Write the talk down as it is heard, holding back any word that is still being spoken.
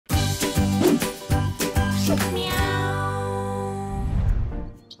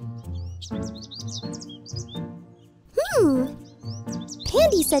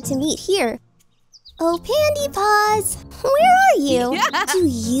said to meet here. Oh, Pandy Paws, where are you? Do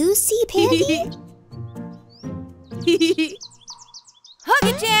you see Pandy?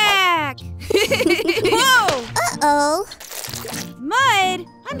 Hug attack! Whoa! Uh-oh. Mud,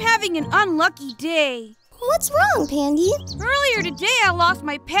 I'm having an unlucky day. What's wrong, Pandy? Earlier today, I lost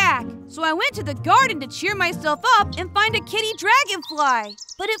my pack, so I went to the garden to cheer myself up and find a kitty dragonfly.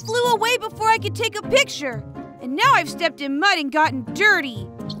 But it flew away before I could take a picture. And now I've stepped in mud and gotten dirty.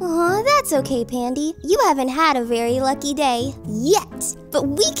 Aw, that's okay, Pandy. You haven't had a very lucky day yet, but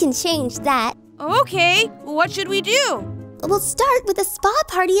we can change that. Okay, what should we do? We'll start with a spa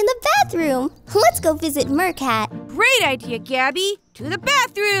party in the bathroom. Let's go visit Mercat. Great idea, Gabby. To the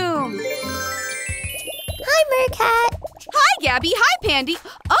bathroom. Hi, Mercat. Hi, Gabby. Hi, Pandy.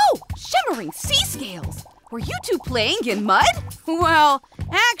 Oh, shimmering sea scales. Were you two playing in mud? Well,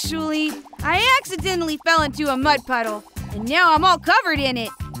 actually, I accidentally fell into a mud puddle, and now I'm all covered in it.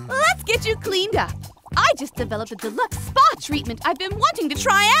 Let's get you cleaned up. I just developed a deluxe spa treatment I've been wanting to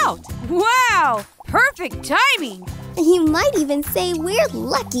try out. Wow, perfect timing. You might even say we're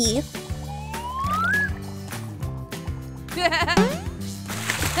lucky.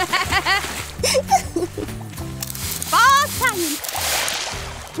 Spa time!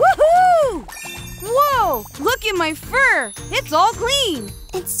 Woohoo! Whoa, look at my fur. It's all clean.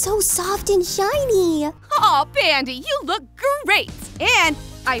 It's so soft and shiny. Aw, Pandy, you look great. And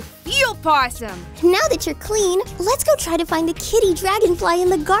I feel possum. Now that you're clean, let's go try to find the kitty dragonfly in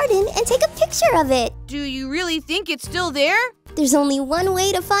the garden and take a picture of it. Do you really think it's still there? There's only one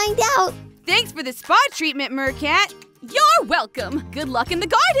way to find out. Thanks for the spa treatment, Mercat. You're welcome. Good luck in the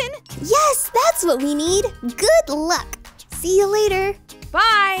garden. Yes, that's what we need. Good luck. See you later.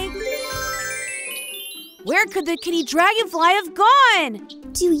 Bye. Where could the kitty dragonfly have gone?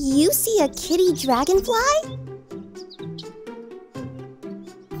 Do you see a kitty dragonfly?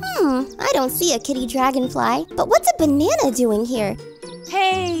 I don't see a kitty dragonfly. But what's a banana doing here?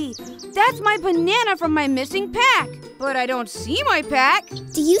 Hey, that's my banana from my missing pack. But I don't see my pack.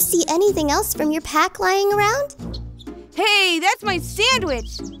 Do you see anything else from your pack lying around? Hey, that's my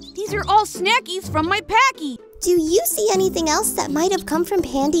sandwich. These are all snackies from my packy. Do you see anything else that might have come from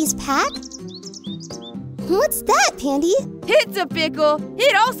Pandy's pack? What's that, Pandy? It's a pickle.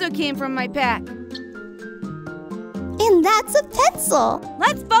 It also came from my pack. And that's a pencil.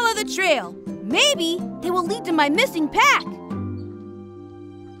 Let's follow the trail. Maybe they will lead to my missing pack.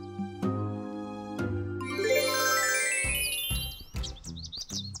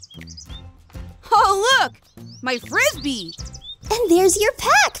 Oh, look! My frisbee! And there's your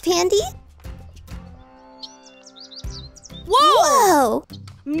pack, Pandy. Whoa!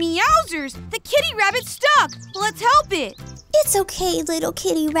 Meowsers! The kitty rabbit's stuck! Let's help it! It's okay, little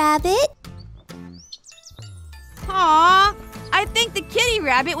kitty rabbit. Aww! I think the kitty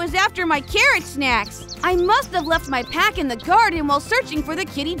rabbit was after my carrot snacks. I must have left my pack in the garden while searching for the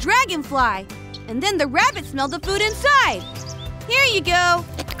kitty dragonfly. And then the rabbit smelled the food inside. Here you go.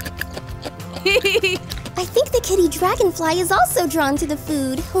 I think the kitty dragonfly is also drawn to the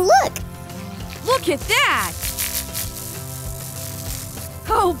food. Look! Look at that!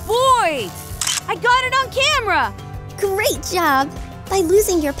 Oh boy! I got it on camera! Great job! By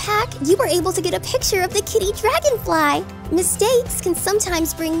losing your pack, you were able to get a picture of the kitty dragonfly. Mistakes can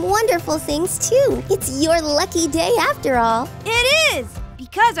sometimes bring wonderful things too. It's your lucky day after all. It is!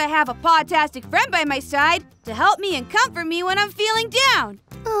 Because I have a Cat-Tastic friend by my side to help me and comfort me when I'm feeling down.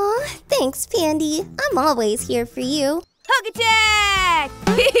 Aw, thanks, Pandy. I'm always here for you. Hug attack!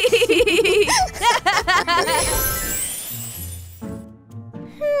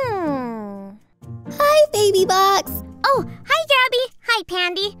 Hi, Baby Box. Oh, hi, Gabby. Hi,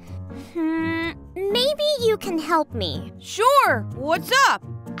 Pandy. Maybe you can help me. Sure. What's up?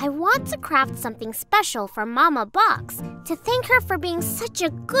 I want to craft something special for Mama Box to thank her for being such a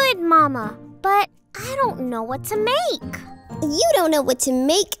good mama. But I don't know what to make. You don't know what to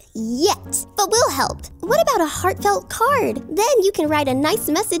make yet, but we'll help. What about a heartfelt card? Then you can write a nice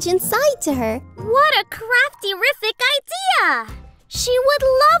message inside to her. What a crafty-rific idea! She would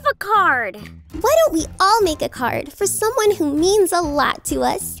love a card. Why don't we all make a card for someone who means a lot to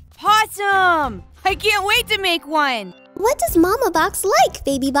us? Awesome! I can't wait to make one. What does Mama Box like,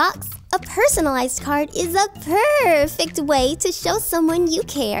 Baby Box? A personalized card is a perfect way to show someone you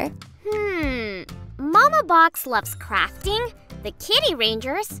care. Mama Box loves crafting, the Kitty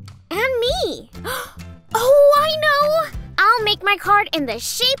Rangers, and me. Oh, I know! I'll make my card in the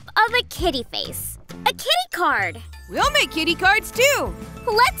shape of a kitty face. A kitty card. We'll make kitty cards too.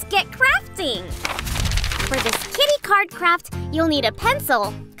 Let's get crafting. For this kitty card craft, you'll need a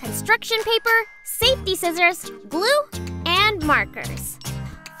pencil, construction paper, safety scissors, glue, and markers.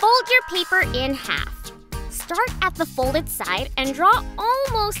 Fold your paper in half. Start at the folded side and draw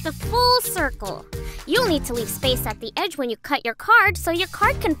almost a full circle. You'll need to leave space at the edge when you cut your card so your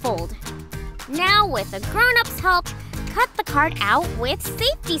card can fold. Now, with a grown-up's help, cut the card out with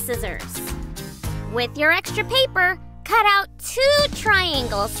safety scissors. With your extra paper, cut out 2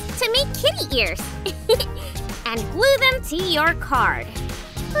 triangles to make kitty ears. And glue them to your card.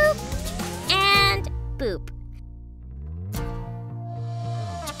 Boop and boop.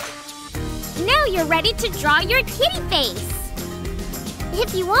 Now you're ready to draw your kitty face.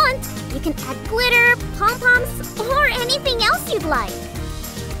 If you want, you can add glitter, pom-poms, or anything else you'd like.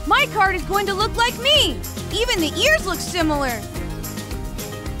 My card is going to look like me. Even the ears look similar.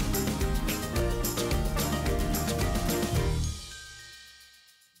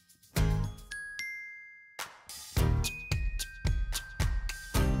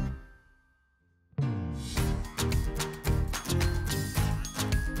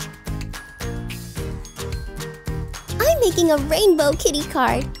 I'm making a rainbow kitty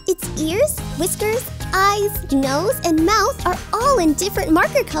card. Its ears, whiskers, eyes, nose, and mouth are all in different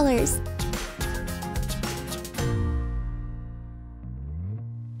marker colors.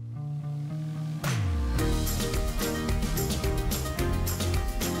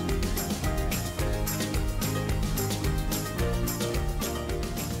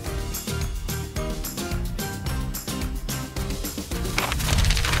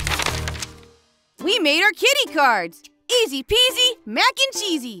 We made our kitty cards. Easy peasy, mac and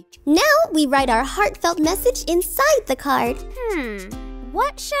cheesy. Now we write our heartfelt message inside the card.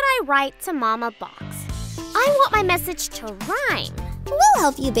 What should I write to Mama Box? I want my message to rhyme. We'll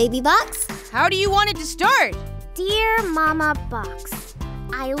help you, Baby Box. How do you want it to start? Dear Mama Box,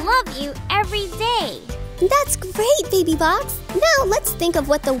 I love you every day. That's great, Baby Box. Now let's think of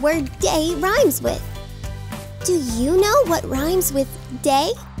what the word day rhymes with. Do you know what rhymes with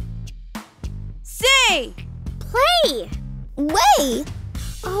day? Say! Play! Way!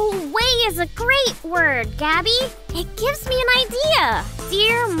 Oh, way is a great word, Gabby. It gives me an idea.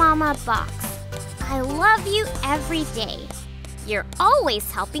 Dear Mama Box, I love you every day. You're always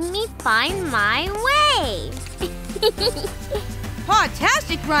helping me find my way.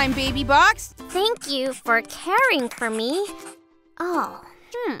 Cat-Tastic rhyme, Baby Box. Thank you for caring for me. Oh,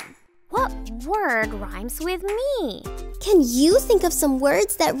 what word rhymes with me? Can you think of some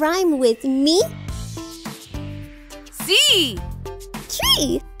words that rhyme with me? C!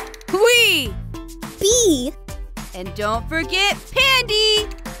 Tree! We! Bee! And don't forget Pandy!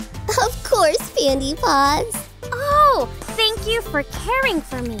 Of course, Pandy Paws. Oh, thank you for caring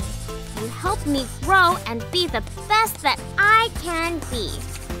for me. You help me grow and be the best that I can be.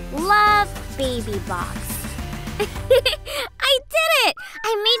 Love, Baby Box. I did it!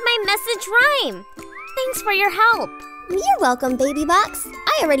 I made my message rhyme. Thanks for your help. You're welcome, Baby Box.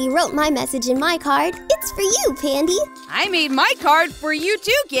 I already wrote my message in my card. It's for you, Pandy. I made my card for you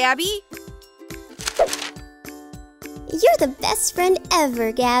too, Gabby. You're the best friend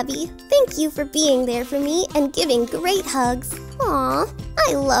ever, Gabby. Thank you for being there for me and giving great hugs. Aw,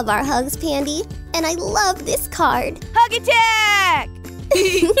 I love our hugs, Pandy. And I love this card. Hug attack!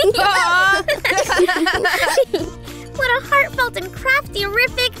 What a heartfelt and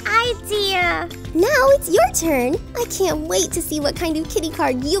crafty-rific idea! Now it's your turn. I can't wait to see what kind of kitty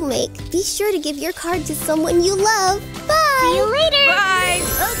card you'll make. Be sure to give your card to someone you love. Bye! See you later! Bye!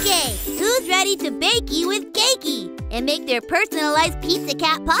 Okay, who's ready to bakey with cakey and make their personalized pizza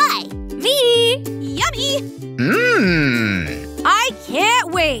cat pie? Me! Yummy! I can't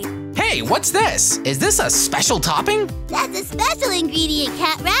wait! Hey, what's this? Is this a special topping? That's a special ingredient,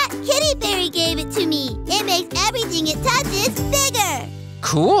 Cat Rat. Kitty Fairy gave it to me. It makes everything it touches bigger.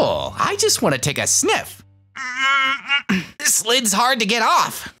 Cool. I just want to take a sniff. This lid's hard to get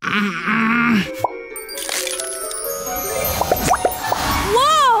off.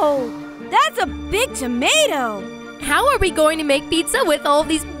 Whoa! That's a big tomato! How are we going to make pizza with all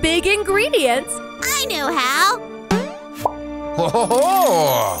these big ingredients? I know how.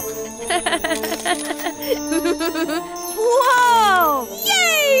 Whoa! Whoa!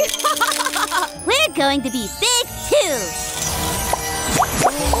 Yay! We're going to be big too.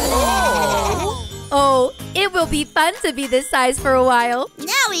 Oh, it will be fun to be this size for a while.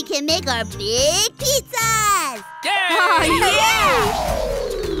 Now we can make our big pizzas. Oh, yeah!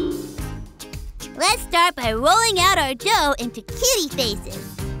 Let's start by rolling out our dough into kitty faces.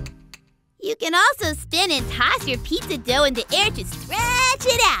 You can also spin and toss your pizza dough in the air to stretch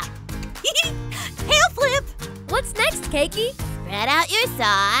it out. Tail flip! What's next, Cakey? Spread out your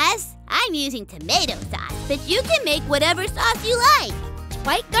sauce. I'm using tomato sauce, but you can make whatever sauce you like.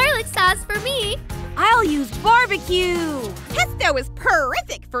 White garlic sauce for me. I'll use barbecue. Pesto is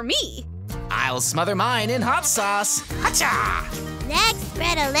perfect for me. I'll smother mine in hot sauce. Hacha! Next,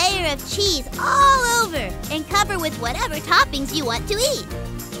 spread a layer of cheese all over and cover with whatever toppings you want to eat.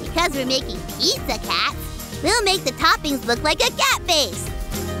 Because we're making pizza cats, we'll make the toppings look like a cat face.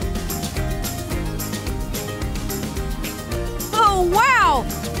 Oh, wow!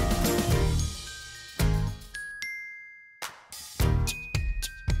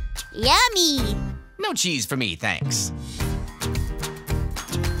 Yummy! No cheese for me, thanks.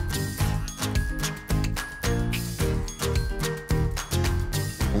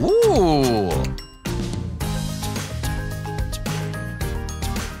 Ooh!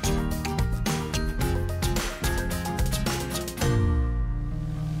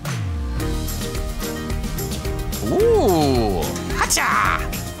 Ooh! Hacha!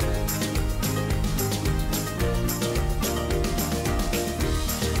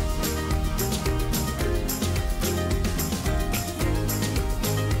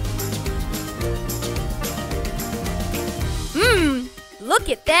 Look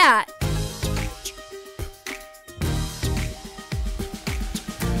at that.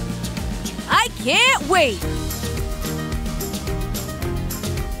 I can't wait.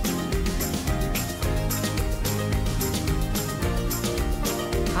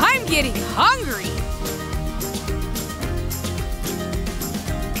 I'm getting hungry.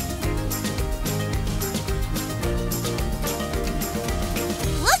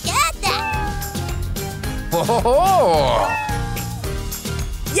 Look at that! Ho-ho-ho!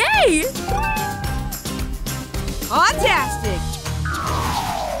 Yay! Cat-Tastic.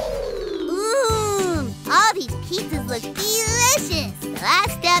 All these pizzas look delicious. The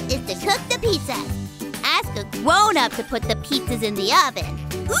last step is to cook the pizzas. Ask a grown-up to put the pizzas in the oven.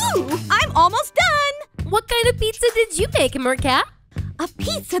 Ooh, I'm almost done. What kind of pizza did you make, Mercat? A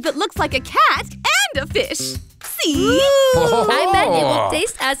pizza that looks like a cat and a fish. See? I bet it will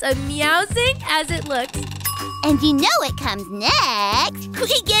taste as amusing as it looks. And you know what comes next.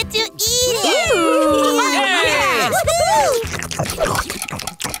 We get to eat it!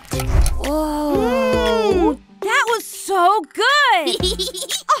 Whoa. That was so good.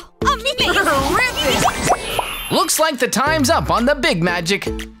 Amazing. Looks like the time's up on the Big Magic.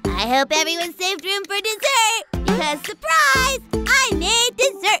 I hope everyone saved room for dessert. Because, surprise, I made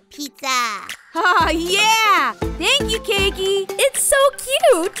dessert pizza. Ah, yeah. Thank you, Cakey. It's so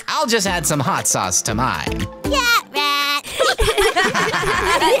cute. I'll just add some hot sauce to mine. Cat rat.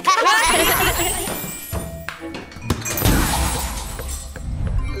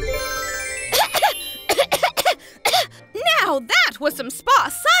 Now that was some spa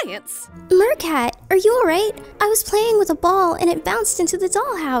science. Mercat, are you alright? I was playing with a ball and it bounced into the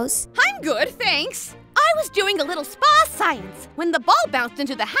dollhouse. I'm good, thanks. I was doing a little spa science when the ball bounced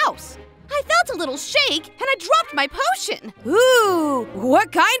into the house. I felt a little shake and I dropped my potion. Ooh,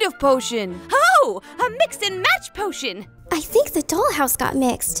 what kind of potion? Oh, a mix and match potion. I think the dollhouse got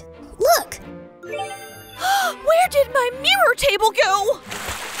mixed. Look! Where did my mirror table go?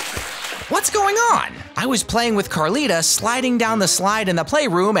 What's going on? I was playing with Carlita, sliding down the slide in the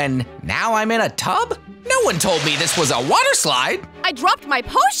playroom, and now I'm in a tub? No one told me this was a water slide. I dropped my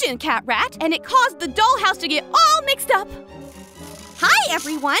potion, Cat Rat, and it caused the dollhouse to get all mixed up. Hi,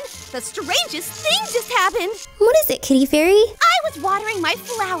 everyone. The strangest thing just happened. What is it, Kitty Fairy? I was watering my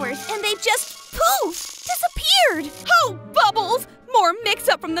flowers, and they just poof, disappeared. Oh, bubbles! More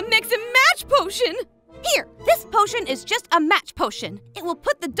mix-up from the mix and match potion. Here, this potion is just a match potion. It will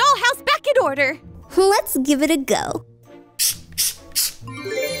put the dollhouse back in order. Let's give it a go.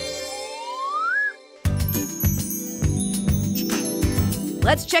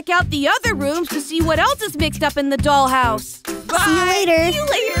 Let's check out the other rooms to see what else is mixed up in the dollhouse. Bye. See you later. See you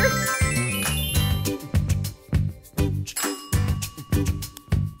later.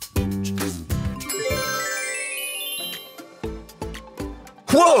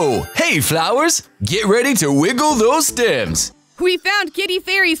 Whoa! Hey, flowers! Get ready to wiggle those stems! We found Kitty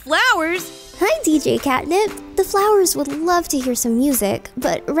Fairy's flowers. Hi, DJ Catnip. The flowers would love to hear some music,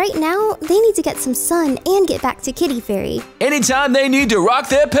 but right now, they need to get some sun and get back to Kitty Fairy. Anytime they need to rock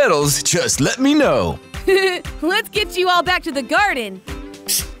their petals, just let me know. Let's get you all back to the garden.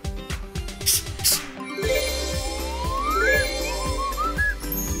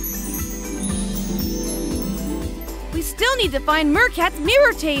 We still need to find Mercat's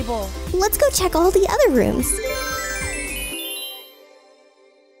mirror table. Let's go check all the other rooms.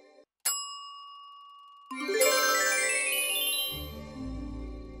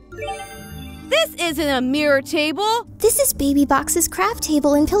 This isn't a mirror table. This is Baby Box's craft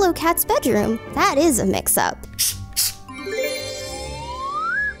table in Pillow Cat's bedroom. That is a mix-up.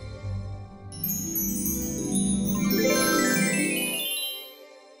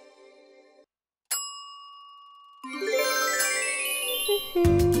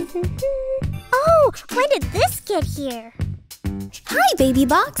 Oh, when did this get here? Hi, Baby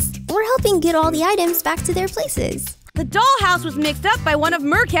Box. We're helping get all the items back to their places. The dollhouse was mixed up by one of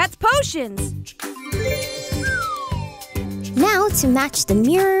Mercat's potions. Now to match the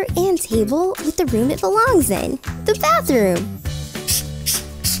mirror and table with the room it belongs in, the bathroom.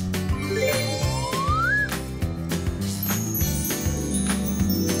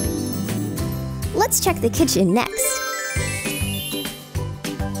 Let's check the kitchen next.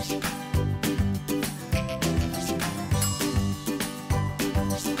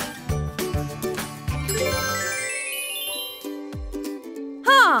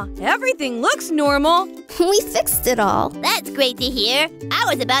 Everything looks normal. We fixed it all. That's great to hear. I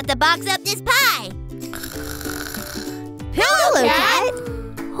was about to box up this pie. Hello, Cat.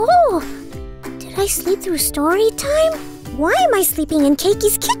 Oh, did I sleep through story time? Why am I sleeping in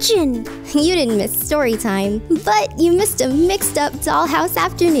Keki's kitchen? You didn't miss story time, but you missed a mixed-up dollhouse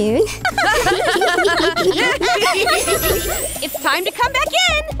afternoon. It's time to come back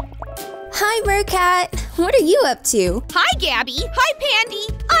in. Hi, Mercat. What are you up to? Hi, Gabby. Hi, Pandy.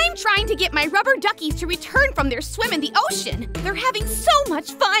 I'm trying to get my rubber duckies to return from their swim in the ocean. They're having so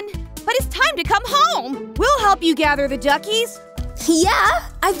much fun. But it's time to come home. We'll help you gather the duckies. Yeah,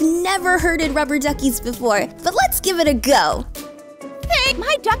 I've never herded rubber duckies before, but let's give it a go. Hey,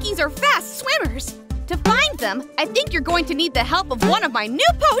 my duckies are fast swimmers. To find them, I think you're going to need the help of one of my new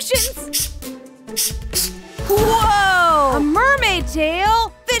potions. Whoa! A mermaid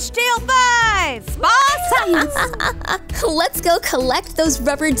tail! Fishtail 5! Spa science! Let's go collect those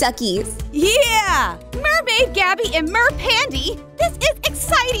rubber duckies. Yeah! Mermaid Gabby and Mer Pandy! This is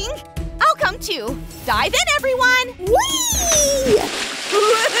exciting! I'll come too. Dive in, everyone! Whee!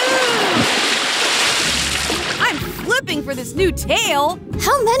 I'm flipping for this new tail.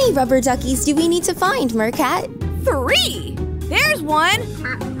 How many rubber duckies do we need to find, Mercat? 3! There's one!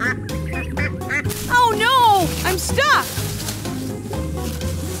 Oh no! I'm stuck!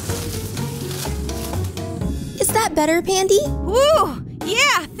 Is that better, Pandy? Woo!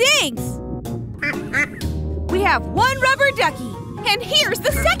 Yeah, thanks! We have one rubber ducky, and here's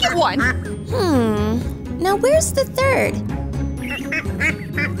the second one! Now where's the third?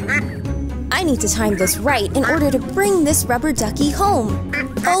 I need to time this right in order to bring this rubber ducky home.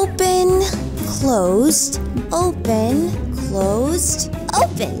 Open, closed, open, closed,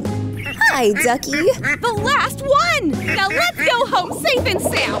 open. Hi, ducky. The last one! Now let's go home safe and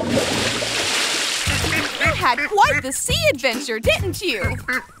sound! You had quite the sea adventure, didn't you?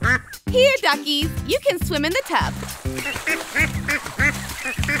 Here, duckies, you can swim in the tub.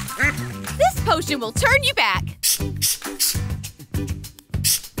 This potion will turn you back.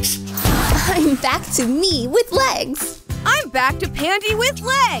 I'm back to me with legs. I'm back to Pandy with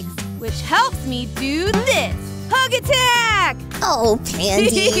legs, which helps me do this. Hug attack! Oh,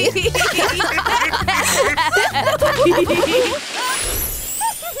 Pandy.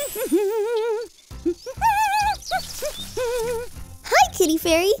 Hi, Kitty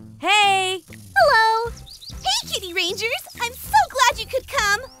Fairy. Hey! Hello. Hey, Kitty Rangers. I'm so glad you could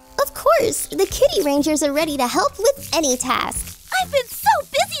come. Of course, the Kitty Rangers are ready to help with any task. I've been so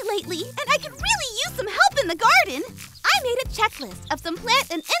busy lately, and I could really use some help in the garden. I made a checklist of some plants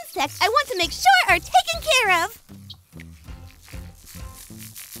and insects I want to make sure are taken care of.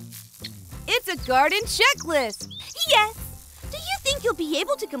 It's a garden checklist. Yes. Do you think you'll be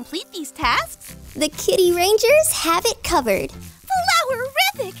able to complete these tasks? The Kitty Rangers have it covered.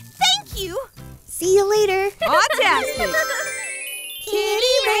 Flowerific! Thank you! See you later. Cat-Tastic!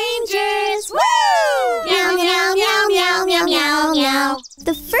 Kitty Rangers! Woo! Meow, meow, meow, meow, meow, meow, meow.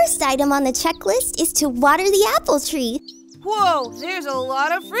 The first item on the checklist is to water the apple tree. Whoa, there's a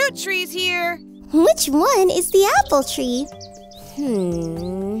lot of fruit trees here. Which one is the apple tree?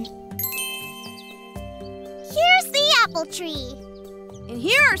 Here's the apple tree. And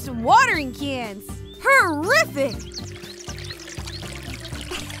here are some watering cans. Horrific!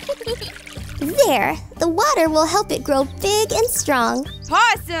 There, the water will help it grow big and strong.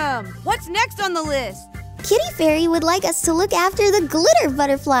 Possum! What's next on the list? Kitty Fairy would like us to look after the glitter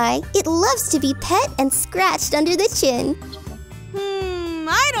butterfly. It loves to be pet and scratched under the chin.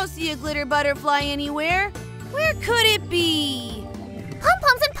 I don't see a glitter butterfly anywhere. Where could it be?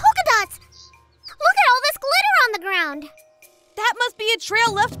 Pom-poms and polka dots. Look at all this glitter on the ground. That must be a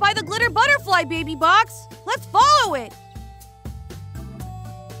trail left by the glitter butterfly, Baby Box. Let's follow it.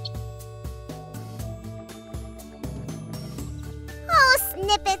 Oh,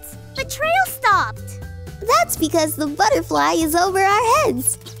 snippets. The trail stopped. That's because the butterfly is over our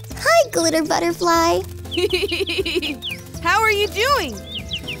heads. Hi, glitter butterfly. How are you doing?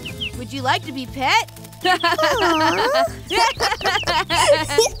 Would you like to be pet?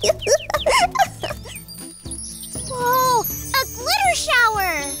 Whoa, a glitter shower!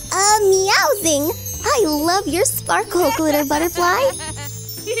 Meowsing! I love your sparkle, glitter butterfly.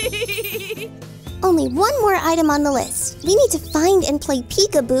 Only one more item on the list. We need to find and play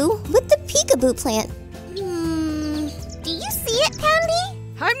peekaboo with the peekaboo plant. Do you see it, Candy?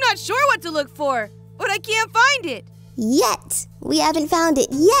 I'm not sure what to look for, but I can't find it. Yet. We haven't found it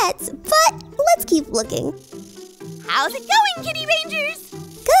yet, but let's keep looking. How's it going, Kitty Rangers?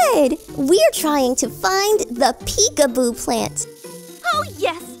 Good. We're trying to find the peekaboo plant. Oh,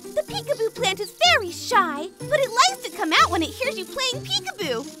 yes. The peekaboo plant is very shy, but it likes to come out when it hears you playing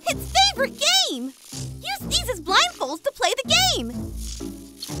peekaboo. Its favorite game. Use these as blindfolds to play the game.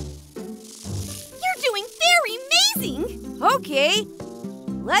 You're doing very amazing. Okay,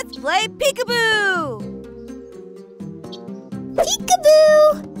 let's play peekaboo.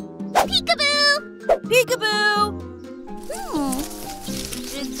 Peekaboo! Peekaboo! Peekaboo.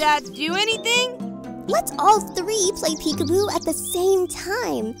 Did that do anything? Let's all three play peekaboo at the same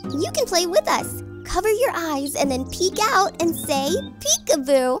time. You can play with us. Cover your eyes and then peek out and say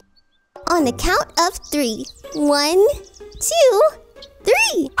peekaboo. On the count of 3. 1, 2,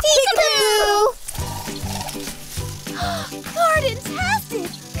 3. Peekaboo! Garden-tastic!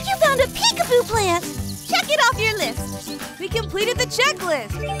 You found a peekaboo plant! Check it off your list. We completed the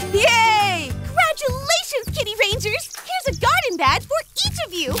checklist. Yay! Congratulations, Kitty Rangers! Here's a garden badge for each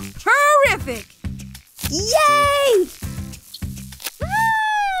of you. Terrific! Yay!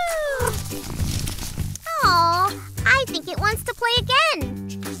 Aw, I think it wants to play again.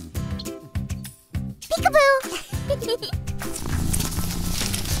 Peekaboo!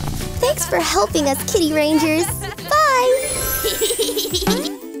 Thanks for helping us, Kitty Rangers. Bye!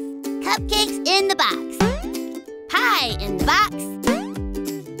 Cupcakes in the box. Pie in the box.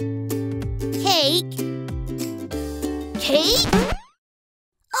 Cake. Cake?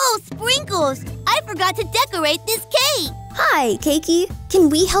 Oh, sprinkles! I forgot to decorate this cake. Hi, Keiki. Can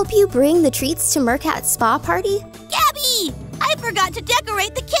we help you bring the treats to Mercat's spa party? Gabby! I forgot to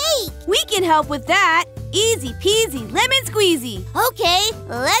decorate the cake. We can help with that. Easy peasy, lemon squeezy. Okay,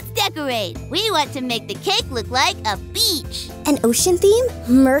 let's decorate. We want to make the cake look like a beach. An ocean theme?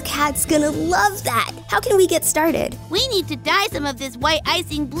 Mercat's gonna love that. How can we get started? We need to dye some of this white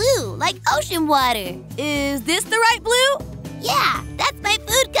icing blue, like ocean water. Is this the right blue? Yeah, that's my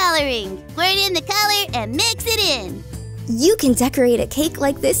food coloring. Squirt in the color and mix it in. You can decorate a cake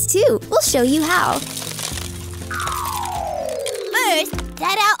like this too. We'll show you how. First,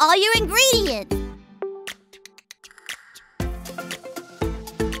 set out all your ingredients.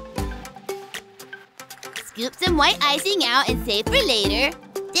 Scoop some white icing out and save for later.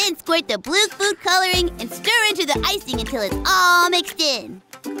 Then squirt the blue food coloring and stir into the icing until it's all mixed in.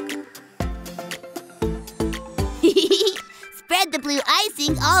 Spread the blue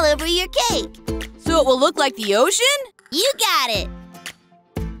icing all over your cake. So it will look like the ocean? You got it!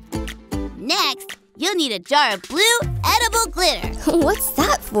 Next, you'll need a jar of blue edible glitter What's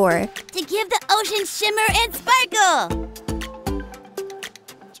that for? to give the ocean shimmer and sparkle.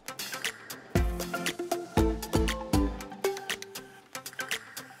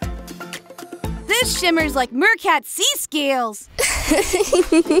 This shimmers like Mercat sea scales.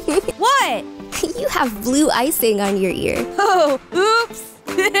 What? You have blue icing on your ear. Oh, oops.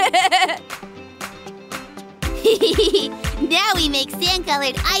 Now we make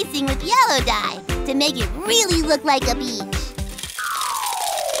sand-colored icing with yellow dye to make it really look like a beach.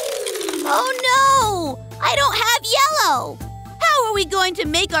 Oh no! I don't have yellow! How are we going to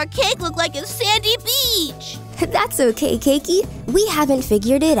make our cake look like a sandy beach? That's okay, Keiki. We haven't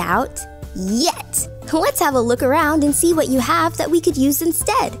figured it out yet. Let's have a look around and see what you have that we could use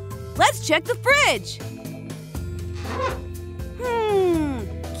instead. Let's check the fridge.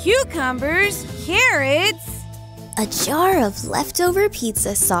 Cucumbers, carrots. A jar of leftover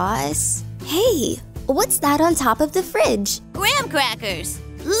pizza sauce. Hey, what's that on top of the fridge? Graham crackers.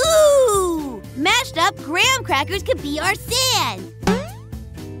 Ooh! Mashed up graham crackers could be our sand.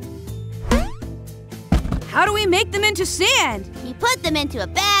 How do we make them into sand? You put them into a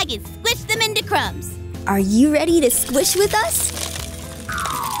bag and squish them into crumbs. Are you ready to squish with us?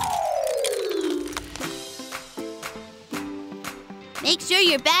 Make sure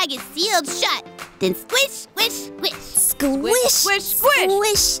your bag is sealed shut. Then squish, squish, squish. Squish, Squish, squish.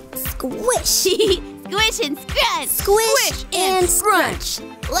 squish, squish. Squish and scrunch. Squish and scrunch.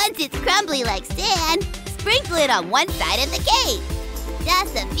 Once it's crumbly like sand, sprinkle it on one side of the cake.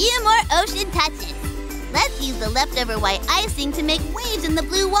 Just a few more ocean touches. Let's use the leftover white icing to make waves in the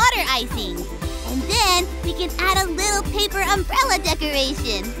blue water icing. And then we can add a little paper umbrella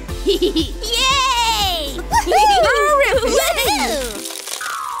decoration. Yay!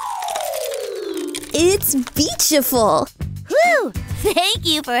 It's beautiful. Whew! Thank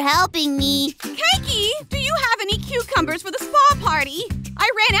you for helping me. Keiki, do you have any cucumbers for the spa party? I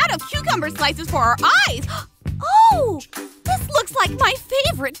ran out of cucumber slices for our eyes. Oh, this looks like my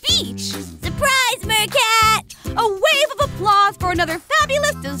favorite beach. Surprise, Mercat! A wave of applause for another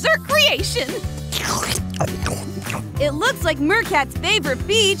fabulous dessert creation. It looks like Mercat's favorite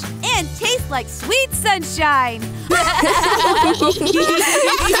beach and tastes like sweet sunshine.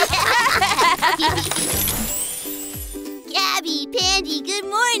 Gabby, Pandy, good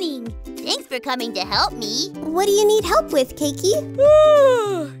morning. Thanks for coming to help me. What do you need help with, Keiki?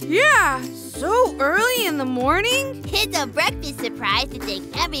 Yeah, so early in the morning? It's a breakfast surprise to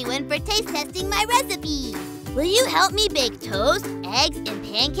thank everyone for taste testing my recipe. Will you help me bake toast, eggs, and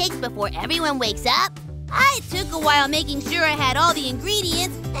pancakes before everyone wakes up? It took a while making sure I had all the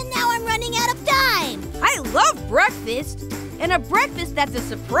ingredients, and now I'm running out of time. I love breakfast, and a breakfast that's a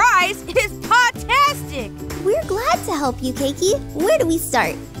surprise is Cat-Tastic. We're glad to help you, Keiki. Where do we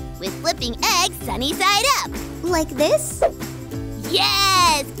start? With flipping eggs sunny side up. Like this?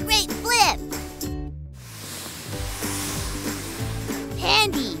 Yes! Great flip!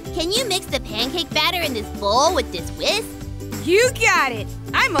 Pandy, can you mix the pancake batter in this bowl with this whisk? You got it.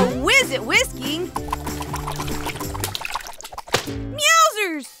 I'm a whiz at whisking.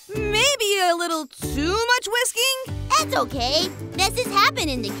 Meowsers! Maybe a little too much whisking? That's okay. Messes happen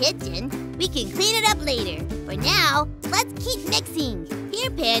in the kitchen. We can clean it up later. For now, let's keep mixing. Here,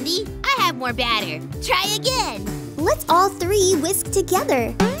 Pandy, I have more batter. Try again. Let's all three whisk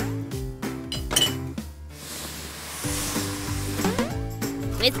together.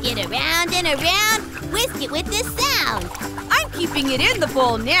 Whisk it around and around. Whisk it with this sound. I'm keeping it in the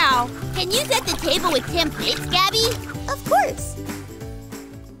bowl now. Can you set the table with 10 plates, Gabby? Of course.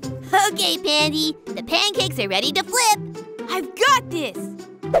 Okay, Pandy. The pancakes are ready to flip. I've got this.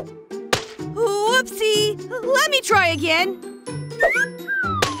 Whoopsie. Let me try again.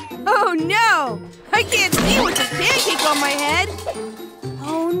 Oh, no. I can't see with this pancake on my head.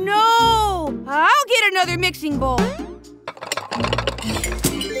 Oh, no. I'll get another mixing bowl.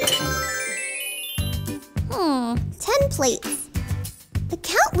 10 plates.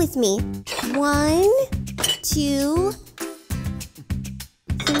 Count with me. 1, 2,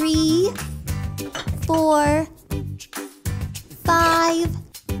 3, 4, 5,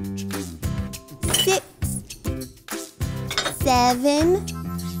 6, 7,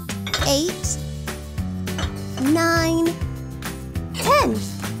 8, 9, 10.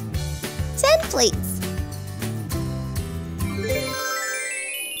 10 plates.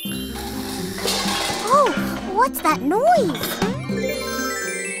 Oh, what's that noise?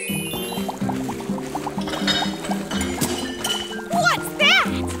 What's that?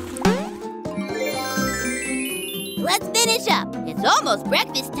 Let's finish up. It's almost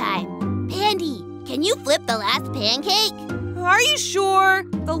breakfast time. Pandy, can you flip the last pancake? Are you sure?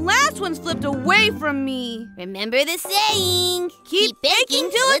 The last one's flipped away from me. Remember the saying, Keep baking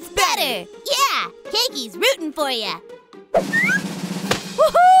till it's better. Yeah, Keiki's rooting for ya.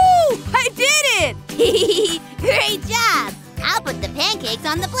 Woohoo! I did it! Great job! I'll put the pancakes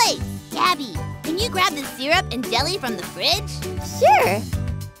on the plate. Gabby, can you grab the syrup and jelly from the fridge? Sure.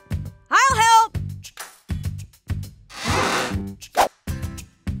 I'll help.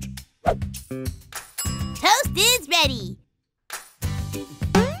 Toast is ready.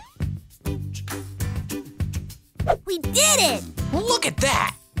 We did it! Look at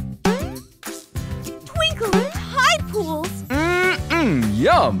that! Twinkling tide pools.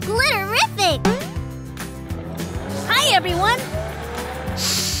 Yum! Glitterific! Hi, everyone!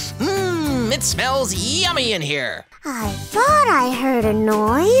 It smells yummy in here. I thought I heard a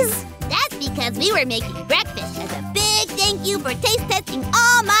noise. That's because we were making breakfast as a big thank you for taste testing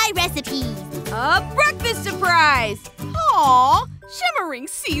all my recipes. A breakfast surprise. Aw, shimmering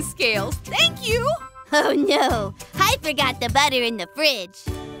sea scales. Thank you. Oh no, I forgot the butter in the fridge.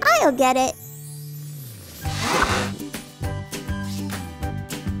 I'll get it.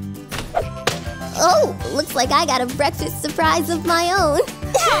 Oh, looks like I got a breakfast surprise of my own.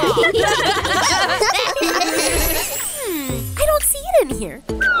 I don't see it in here.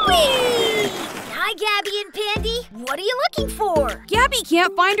 Whee! Hi, Gabby and Pandy. What are you looking for? Gabby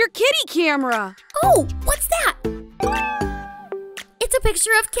can't find her kitty camera. Oh, what's that? It's a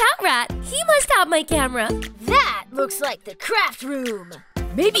picture of Cat Rat. He must have my camera. That looks like the craft room.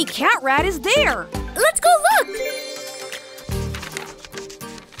 Maybe Cat Rat is there. Let's go look.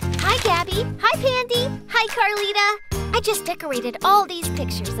 Hi, Gabby. Hi, Pandy. Hi, Carlita. I just decorated all these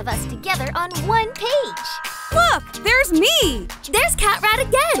pictures of us together on one page. Look, there's me. There's Cat Rat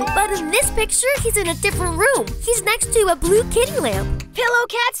again, but in this picture, he's in a different room. He's next to a blue kitty lamp. Pillow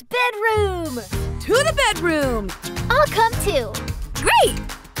Cat's bedroom. To the bedroom. I'll come too. Great!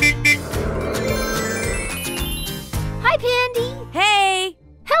 Hi, Pandy. Hey.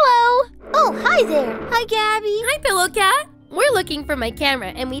 Hello. Oh, hi there. Hi, Gabby. Hi, Pillow Cat. We're looking for my camera,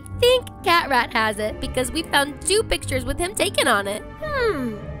 and we think Cat Rat has it because we found 2 pictures with him taken on it.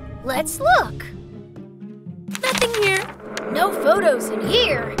 Let's look. Nothing here. No photos in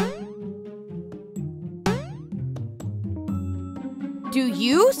here. Do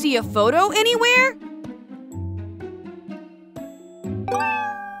you see a photo anywhere?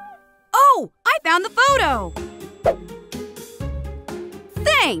 Oh, I found the photo.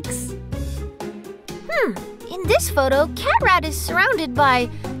 Thanks. In this photo, Cat Rat is surrounded by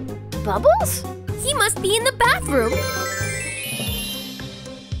bubbles? He must be in the bathroom.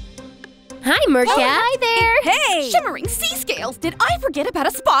 Hi, Mercat. Hi there. Hey! Shimmering sea scales! Did I forget about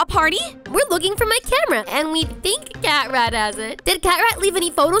a spa party? We're looking for my camera, and we think Cat Rat has it. Did Cat Rat leave any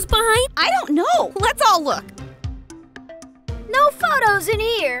photos behind? I don't know. Let's all look. No photos in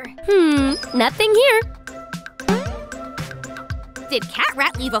here. Nothing here. Did Cat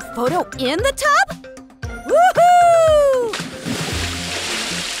Rat leave a photo in the tub? Woohoo!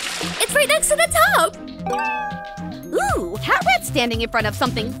 It's right next to the tub. Ooh, Cat Rat's standing in front of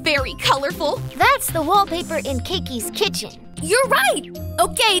something very colorful. That's the wallpaper in Keki's kitchen. You're right.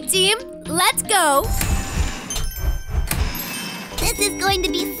 Okay, team, let's go. This is going to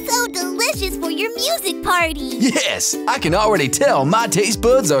be so delicious for your music party. Yes, I can already tell my taste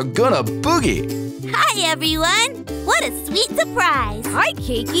buds are gonna boogie. Hi, everyone. What a sweet surprise. Hi,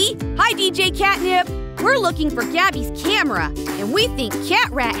 Keiki. Hi, DJ Catnip. We're looking for Gabby's camera, and we think Cat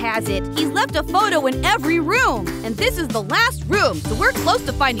Rat has it. He's left a photo in every room, and this is the last room, so we're close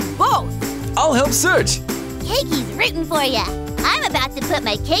to finding both. I'll help search. Keki's rooting for ya. I'm about to put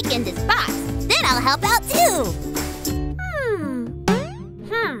my cake in this box. Then I'll help out too.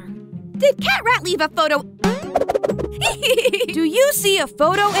 Did Cat Rat leave a photo? Do you see a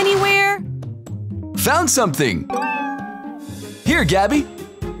photo anywhere? Found something. Here, Gabby.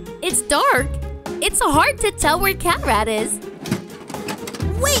 It's dark. It's hard to tell where Cat Rat is.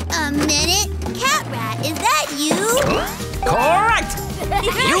 Wait a minute. Cat Rat, is that you? Correct!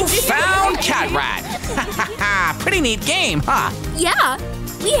 You found Cat Rat! Pretty neat game, huh? Yeah,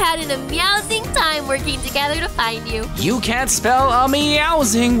 we had an amusing time working together to find you. You can't spell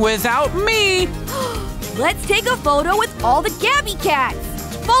meowsing without me. Let's take a photo with all the Gabby Cats.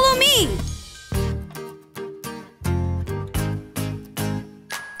 Follow me.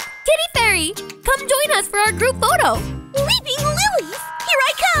 Kitty Fairy, come join us for our group photo. Leaping lilies! Here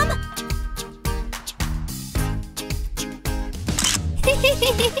I come!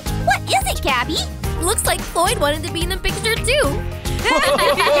 What is it, Gabby? Looks like Floyd wanted to be in the picture too.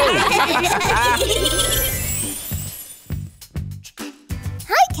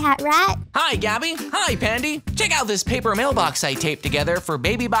 Hi, Cat Rat. Hi, Gabby. Hi, Pandy. Check out this paper mailbox I taped together for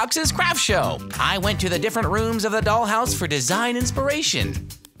Baby Box's craft show. I went to the different rooms of the dollhouse for design inspiration.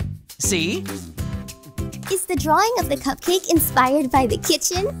 See? Is the drawing of the cupcake inspired by the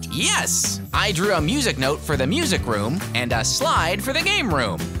kitchen? Yes. I drew a music note for the music room and a slide for the game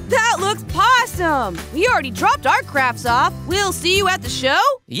room. That looks awesome. We already dropped our crafts off. We'll see you at the show?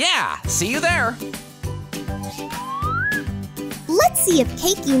 Yeah, see you there. Let's see if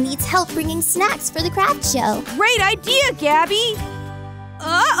Keiki needs help bringing snacks for the craft show. Great idea, Gabby.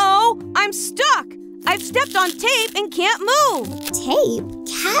 Uh-oh, I'm stuck. I've stepped on tape and can't move. Tape?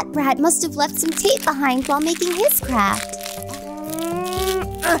 Cat Rat must have left some tape behind while making his craft.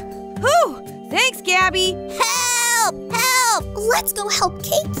 Whew, thanks, Gabby. Help! Help! Let's go help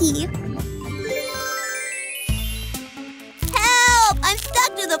Keiki. Help! I'm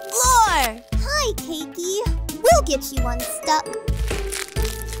stuck to the floor! Hi, Keiki. We'll get you unstuck.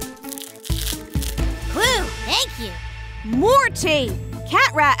 Whew, thank you. More tape.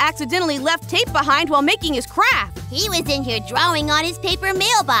 Cat Rat accidentally left tape behind while making his craft. He was in here drawing on his paper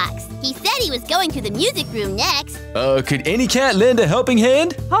mailbox. He said he was going to the music room next. Could any cat lend a helping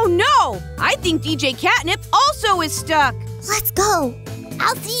hand? Oh no! I think DJ Catnip also is stuck. Let's go.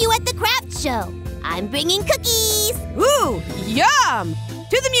 I'll see you at the craft show. I'm bringing cookies. Ooh, yum!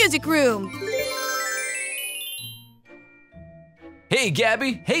 To the music room. Hey,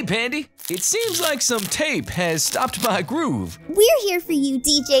 Gabby. Hey, Pandy. It seems like some tape has stopped my groove. We're here for you,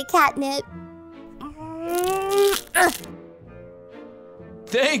 DJ Catnip.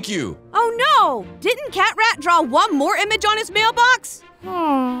 Thank you. Oh no! Didn't Cat Rat draw one more image on his mailbox?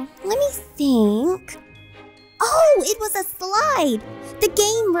 Let me think. Oh, it was a slide. The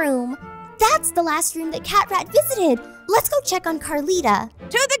game room. That's the last room that Cat Rat visited. Let's go check on Carlita.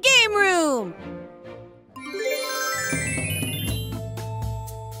 To the game room!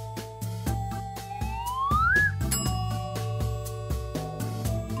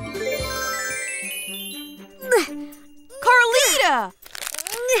 Carlita!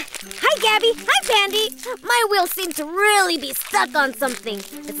 Hi, Gabby. Hi, Pandy. My wheel seems to really be stuck on something.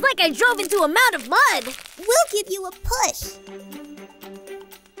 It's like I drove into a mound of mud. We'll give you a push.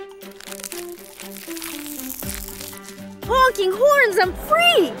 Honking horns, I'm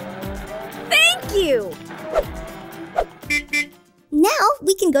free! Thank you! Now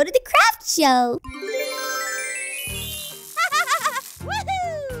we can go to the craft show.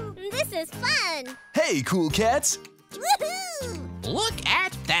 Woohoo! This is fun! Hey, cool cats. Woohoo! Look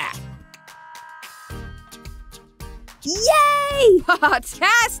at that. Yay!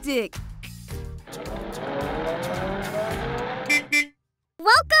 Cat-Tastic!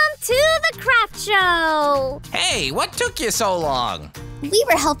 Welcome to the craft show! Hey, what took you so long? We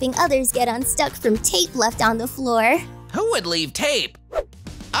were helping others get unstuck from tape left on the floor. Who would leave tape?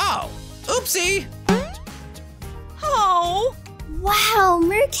 Oh, oopsie. Oh! Wow,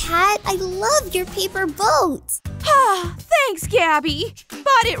 Mercat, I love your paper boat. Thanks, Gabby.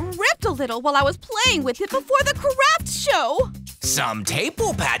 But it ripped a little while I was playing with it before the craft show. Some tape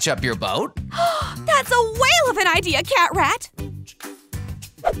will patch up your boat. That's a whale of an idea, Cat Rat.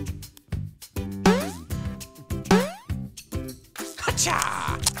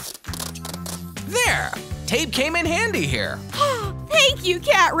 Hacha! There, tape came in handy here. Thank you,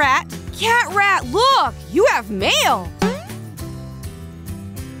 Cat Rat. Cat Rat, look, you have mail.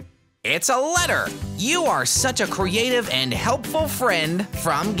 It's a letter. You are such a creative and helpful friend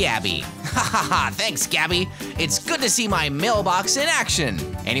from Gabby. Ha ha ha, thanks, Gabby. It's good to see my mailbox in action.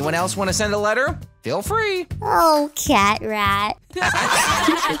 Anyone else want to send a letter? Feel free. Oh, Cat Rat.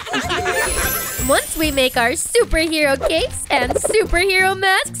 Once we make our superhero capes and superhero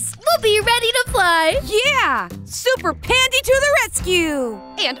masks, we'll be ready to fly. Yeah, Super Pandy to the rescue.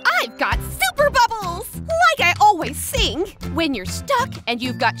 And I've got super bubbles. Like I always sing, when you're stuck and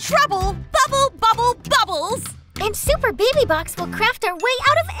you've got trouble, bubble, bubble, bubbles. And Super Baby Box will craft our way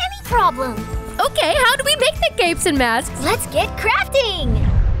out of any problem. Okay, how do we make the capes and masks? Let's get crafting!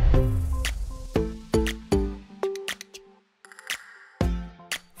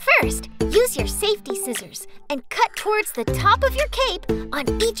 First, use your safety scissors and cut towards the top of your cape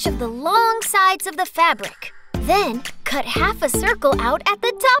on each of the long sides of the fabric. Then, cut half a circle out at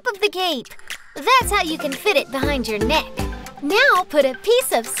the top of the cape. That's how you can fit it behind your neck. Now put a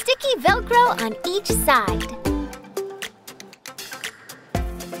piece of sticky Velcro on each side.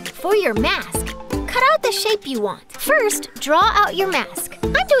 For your mask, cut out the shape you want. First, draw out your mask.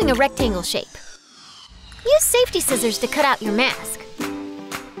 I'm doing a rectangle shape. Use safety scissors to cut out your mask.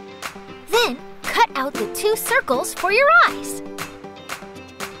 Then, cut out the 2 circles for your eyes.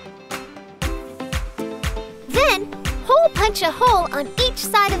 Then, hole punch a hole on each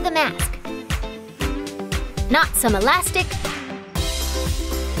side of the mask. Knot some elastic.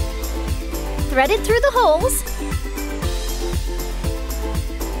 Thread it through the holes.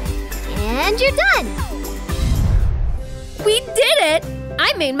 And you're done! We did it!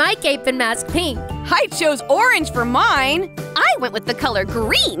 I made my cape and mask pink. I chose orange for mine. I went with the color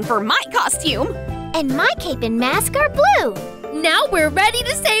green for my costume. And my cape and mask are blue. Now we're ready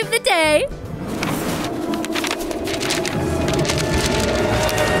to save the day.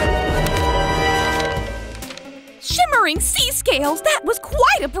 Shimmering sea scales, that was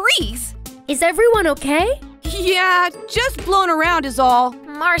quite a breeze. Is everyone okay? Yeah, just blown around is all.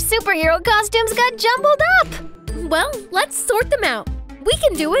 Our superhero costumes got jumbled up. Well, let's sort them out. We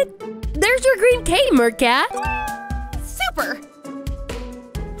can do it. There's your green cape, Mercat. Super!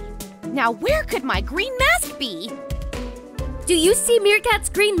 Now where could my green mask be? Do you see Meerkat's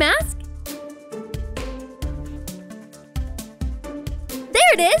green mask?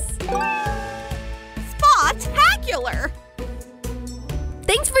 There it is! Spectacular!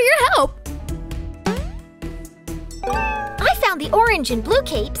 Thanks for your help! I found the orange and blue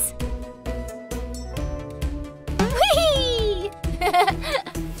capes. Whee!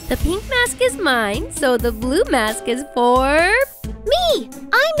 The pink mask is mine, so the blue mask is for... Me!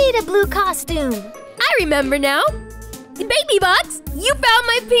 I made a blue costume. I remember now. Baby Box, you found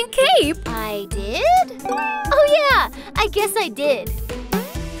my pink cape. I did? Oh yeah, I guess I did.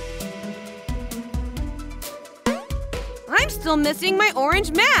 I'm still missing my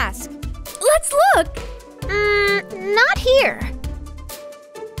orange mask. Let's look. Not here.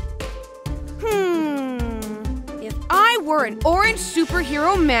 If I were an orange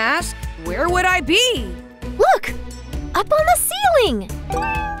superhero mask, where would I be? Look! Up on the ceiling!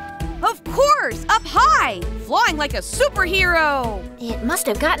 Of course, up high, flying like a superhero. It must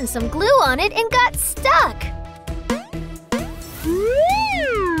have gotten some glue on it and got stuck.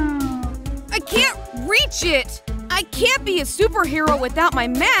 I can't reach it. I can't be a superhero without my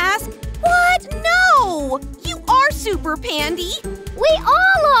mask. What? No! You are Super Pandy. We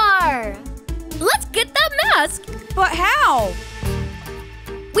all are. Let's get that mask. But how?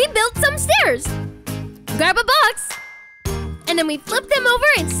 We built some stairs. Grab a box. And then we flip them over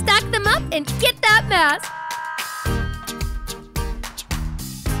and stack them up and get that mask.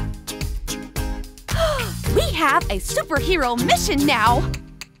 We have a superhero mission now.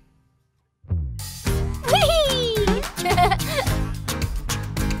 Whee!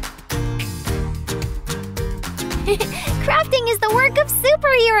 Crafting is the work of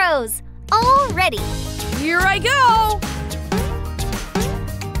superheroes. Already. Here I go.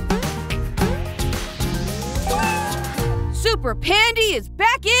 Super Pandy is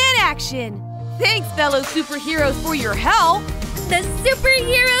back in action. Thanks, fellow superheroes, for your help. The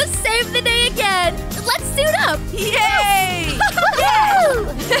superheroes saved the day again. Let's suit up. Yay! Whoa!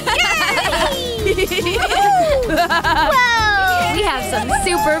 We have some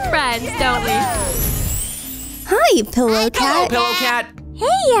super friends, don't we? Hi, Pillow Cat. Pillow Cat.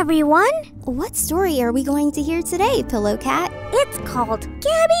 Hey, everyone. What story are we going to hear today, Pillow Cat? It's called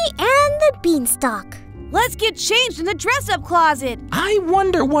Gabby and the Beanstalk. Let's get changed in the dress-up closet. I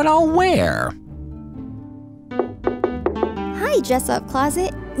wonder what I'll wear. Hi, dress-up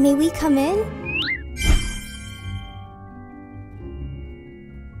closet. May we come in?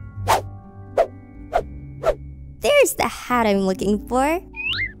 There's the hat I'm looking for.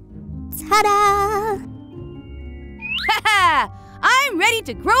 Ta-da! Ha! I'm ready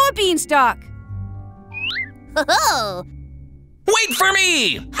to grow a beanstalk. Oh, Wait for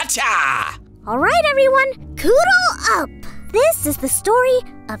me! Hacha! All right, everyone, coodle up. This is the story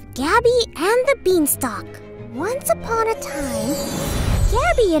of Gabby and the Beanstalk. Once upon a time,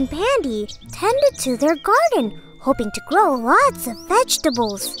 Gabby and Pandy tended to their garden, hoping to grow lots of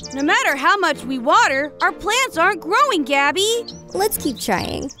vegetables. No matter how much we water, our plants aren't growing, Gabby. Let's keep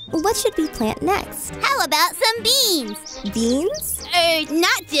trying. What should we plant next? how about some beans? Beans?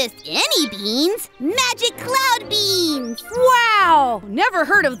 Not just any beans, magic cloud beans. Wow! Never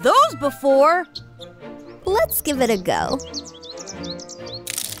heard of those before. Let's give it a go.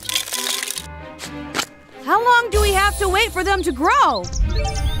 How long do we have to wait for them to grow?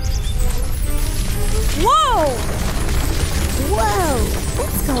 Whoa! Whoa!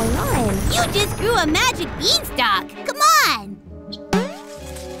 What's going on? You just grew a magic beanstalk. Come on.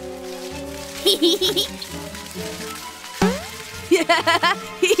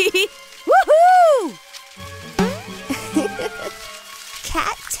 Woohoo!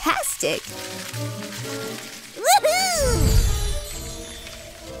 Cat-Tastic. Woohoo!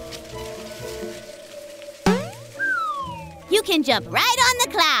 You can jump right on the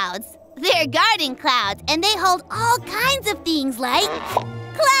clouds. They're garden clouds, and they hold all kinds of things like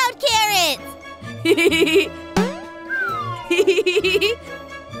cloud carrots.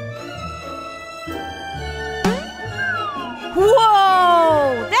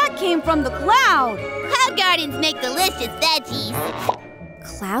 Whoa! That came from the cloud. Cloud gardens make delicious veggies.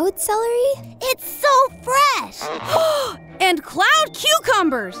 Cloud celery? It's so fresh. And cloud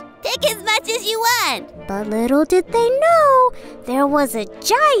cucumbers. Take as much as you want. But little did they know, there was a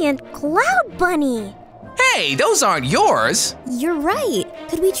giant cloud bunny. Hey, those aren't yours. You're right.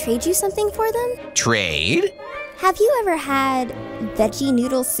 Could we trade you something for them? Trade? Have you ever had veggie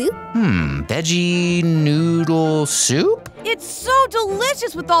noodle soup? Veggie noodle soup? It's so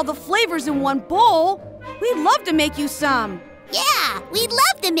delicious with all the flavors in one bowl. We'd love to make you some. Yeah, we'd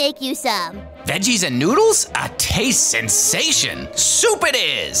love to make you some. Veggies and noodles? A taste sensation. Soup it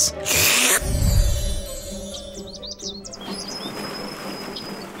is.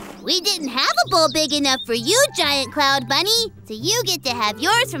 We didn't have a bowl big enough for you, Giant Cloud Bunny, so you get to have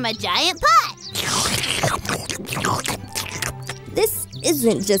yours from a giant pot. This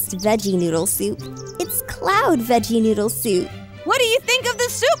isn't just veggie noodle soup. It's cloud veggie noodle soup. What do you think of the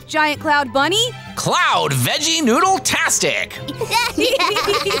soup, Giant Cloud Bunny? Cloud Veggie Noodle-tastic. And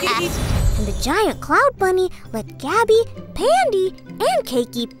the giant cloud bunny let Gabby, Pandy, and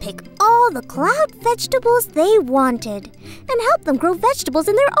Cakey pick all the cloud vegetables they wanted and help them grow vegetables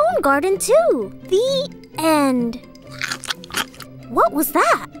in their own garden too. The end. What was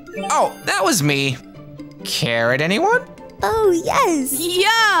that? Oh, that was me. Carrot, anyone? Oh, yes.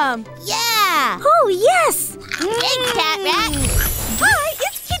 Yum! Yeah! Oh, yes! Thanks, Cat Rat. Hi,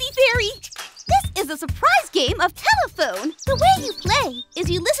 it's Kitty Fairy. This is a surprise game of telephone. The way you play is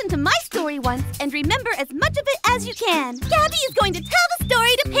you listen to my story once and remember as much of it as as you can. Gabby is going to tell the story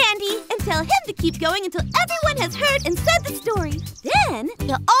to Pandy and tell him to keep going until everyone has heard and said the story. Then,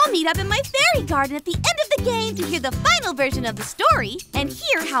 you'll all meet up in my fairy garden at the end of the game to hear the final version of the story and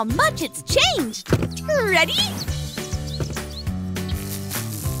hear how much it's changed. Ready?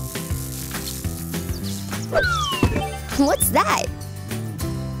 What's that?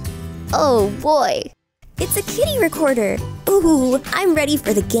 Oh boy, it's a kitty recorder. Ooh, I'm ready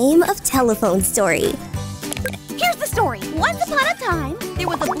for the game of telephone story. Here's the story. Once upon a time, there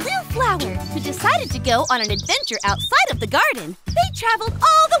was a blue flower who decided to go on an adventure outside of the garden. They traveled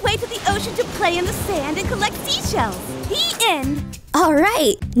all the way to the ocean to play in the sand and collect seashells. The end. All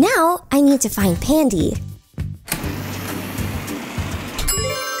right, now I need to find Pandy.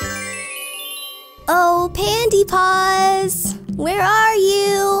 Oh, Pandy Paws, where are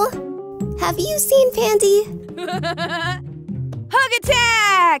you? Have you seen Pandy? Hug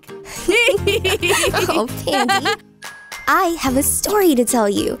attack! Oh, Pandy. I have a story to tell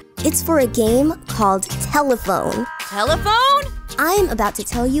you. It's for a game called Telephone. Telephone? I'm about to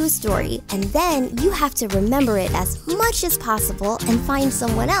tell you a story, and then you have to remember it as much as possible and find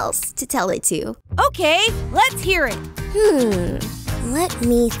someone else to tell it to. Okay, let's hear it. Let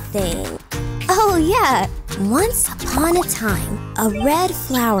me think. Oh yeah, once upon a time, a red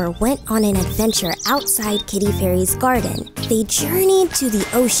flower went on an adventure outside Kitty Fairy's garden. They journeyed to the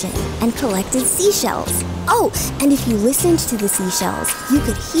ocean and collected seashells. Oh, and if you listened to the seashells, you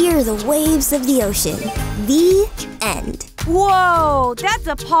could hear the waves of the ocean. The end. Whoa, that's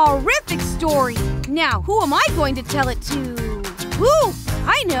a horrific story. Now, who am I going to tell it to? Ooh,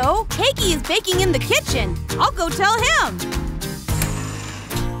 I know. Cakey is baking in the kitchen. I'll go tell him.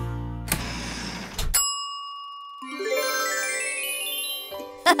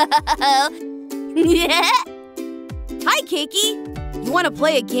 Yeah. Hi, Cakey. You want to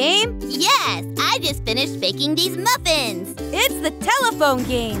play a game? Yes, I just finished baking these muffins. It's the telephone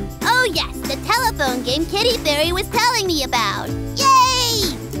game. Oh yes, the telephone game Kitty Fairy was telling me about.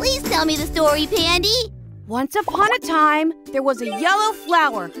 Yay! Please tell me the story, Pandy. Once upon a time, there was a yellow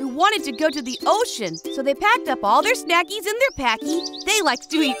flower who wanted to go to the ocean, so they packed up all their snackies in their packy. They liked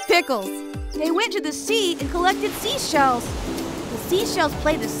to eat pickles. They went to the sea and collected seashells. The seashells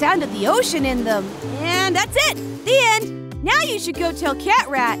play the sound of the ocean in them. And that's it! The end! Now you should go tell Cat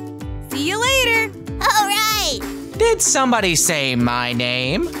Rat. See you later! All right! Did somebody say my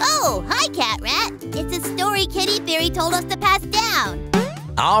name? Oh, hi, Cat Rat. It's a story Kitty Fairy told us to pass down.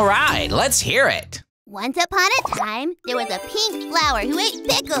 All right, let's hear it. Once upon a time, there was a pink flower who ate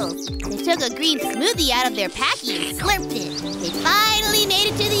pickles. They took a green smoothie out of their packy and slurped it. They finally made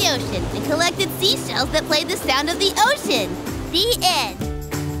it to the ocean and collected seashells that played the sound of the ocean. The end.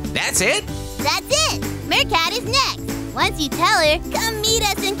 That's it? That's it. Meerkat is next. Once you tell her, come meet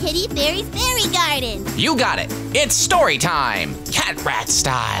us in Kitty Fairy's fairy garden. You got it. It's story time, Cat Rat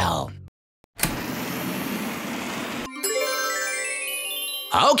style.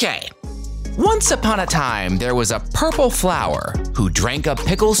 Okay. Once upon a time, there was a purple flower who drank a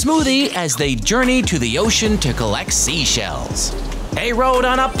pickle smoothie as they journeyed to the ocean to collect seashells. They rode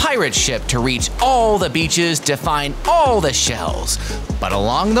on a pirate ship to reach all the beaches to find all the shells. But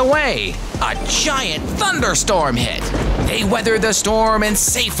along the way, a giant thunderstorm hit. They weathered the storm and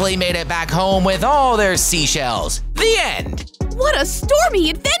safely made it back home with all their seashells. The end. What a stormy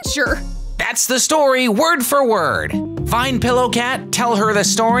adventure! That's the story word for word. Find Pillow Cat, tell her the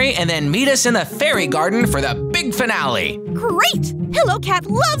story, and then meet us in the fairy garden for the big finale. Great! Pillow Cat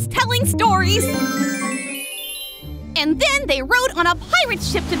loves telling stories! And then they rode on a pirate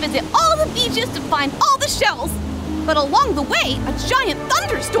ship to visit all the beaches to find all the shells. But along the way, a giant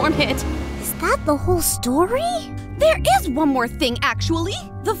thunderstorm hit. Is that the whole story? There is one more thing, actually.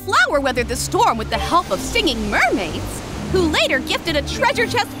 The flower weathered the storm with the help of singing mermaids, who later gifted a treasure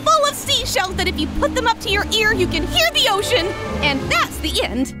chest full of seashells that if you put them up to your ear, you can hear the ocean. And that's the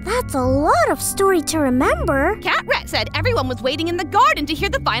end. That's a lot of story to remember. Cat Rat said everyone was waiting in the garden to hear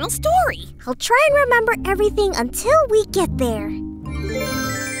the final story. I'll try and remember everything until we get there. There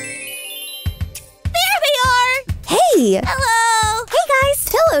they are! Hey! Hello! Hey guys!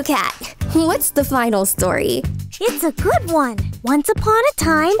 Pillow Cat, what's the final story? It's a good one. Once upon a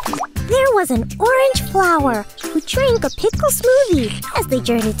time, there was an orange flower who drank a pickle smoothie as they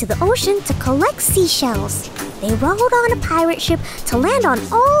journeyed to the ocean to collect seashells. They rode on a pirate ship to land on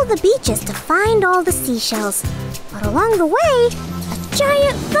all the beaches to find all the seashells. But along the way, a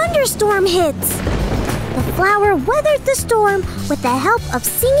giant thunderstorm hits. The flower weathered the storm with the help of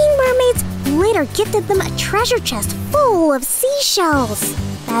singing mermaids who later gifted them a treasure chest full of seashells.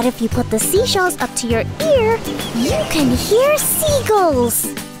 That if you put the seashells up to your ear, you can hear seagulls.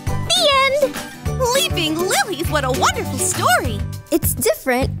 The end! Leaping lilies, what a wonderful story! It's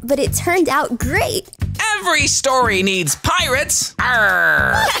different, but it turned out great. Every story needs pirates.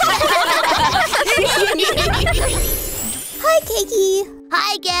 Arr! Hi, Cakey.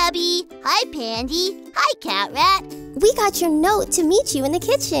 Hi, Gabby. Hi, Pandy. Hi, Cat Rat. We got your note to meet you in the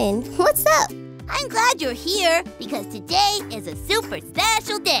kitchen. What's up? I'm glad you're here because today is a super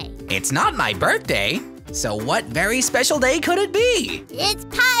special day. It's not my birthday, so what very special day could it be? It's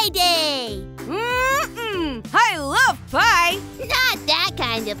Pie Day. I love pie! Not that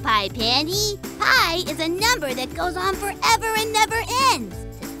kind of pie, Pandy. Pie is a number that goes on forever and never ends.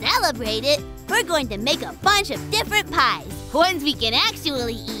 To celebrate it, we're going to make a bunch of different pies, ones we can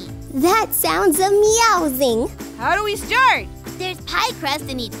actually eat. That sounds a-meowsing. How do we start? There's pie crust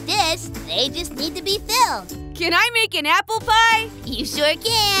in each dish. They just need to be filled. Can I make an apple pie? You sure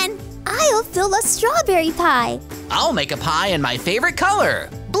can. I'll fill a strawberry pie. I'll make a pie in my favorite color,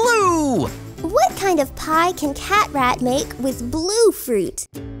 blue. What kind of pie can Cat Rat make with blue fruit?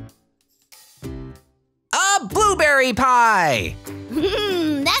 A blueberry pie.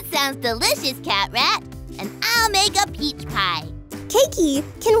 That sounds delicious, Cat Rat. And I'll make a peach pie. Cakey,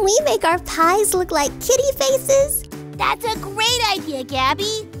 can we make our pies look like kitty faces? That's a great idea,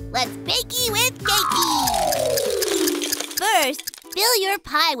 Gabby. Let's bakey with cakey. First, fill your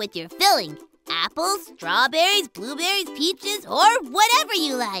pie with your filling. Apples, strawberries, blueberries, peaches, or whatever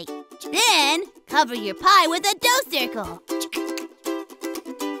you like. Then, cover your pie with a dough circle.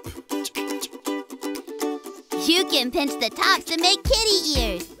 You can pinch the tops to make kitty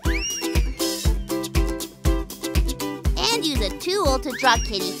ears. And use a tool to draw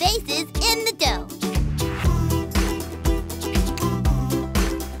kitty faces in the dough.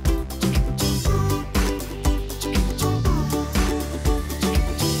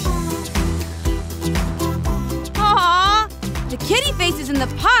 Aww! The kitty faces in the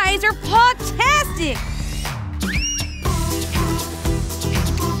pies are paw-tastic!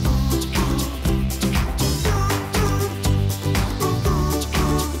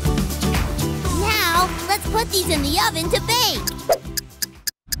 Now, let's put these in the oven to bake.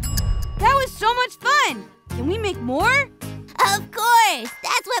 That was so much fun! Can we make more? Of course!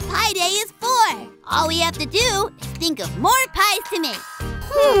 That's what Pie Day is for. All we have to do is think of more pies to make.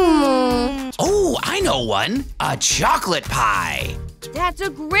 Oh, I know one. A chocolate pie. That's a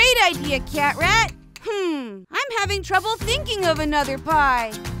great idea, Cat Rat. I'm having trouble thinking of another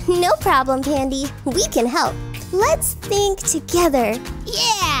pie. No problem, Pandy. We can help. Let's think together.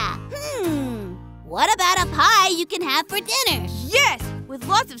 Yeah! What about a pie you can have for dinner? Yes, with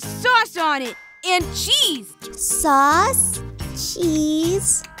lots of sauce on it and cheese. Sauce?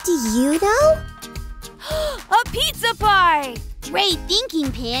 Cheese? Do you know? A pizza pie. Great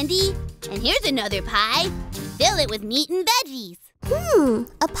thinking, Pandy. And here's another pie. Fill it with meat and veggies.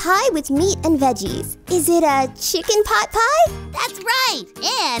 A pie with meat and veggies. Is it a chicken pot pie? That's right.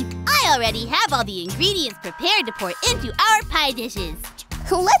 And I already have all the ingredients prepared to pour into our pie dishes.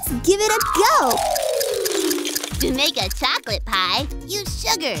 Let's give it a go. To make a chocolate pie, use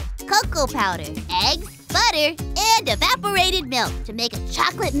sugar, cocoa powder, eggs, butter, and evaporated milk to make a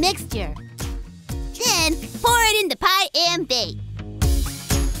chocolate mixture. Then pour it in the pie and bake.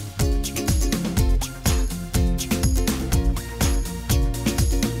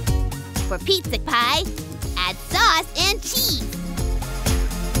 For pizza pie, add sauce and cheese.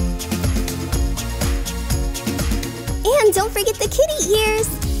 And don't forget the kitty ears.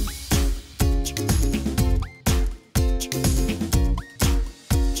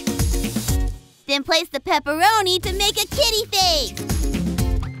 Then place the pepperoni to make a kitty face.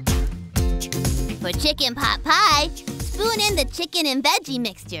 For chicken pot pie, spoon in the chicken and veggie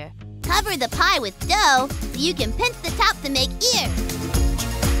mixture. Cover the pie with dough so you can pinch the top to make ears.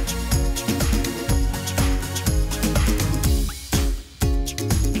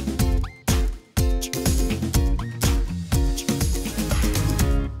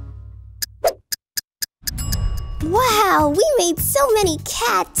 Wow, we made so many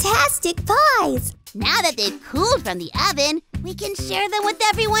Cat-Tastic pies. Now that they've cooled from the oven, we can share them with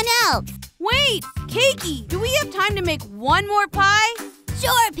everyone else. Wait, Cakey, do we have time to make one more pie?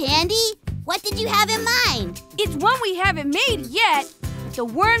 Sure, Pandy. What did you have in mind? It's one we haven't made yet, but the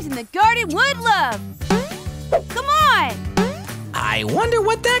worms in the garden would love. Come on! I wonder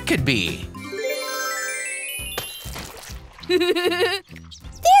what that could be.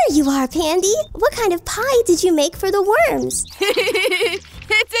 There you are, Pandy. What kind of pie did you make for the worms?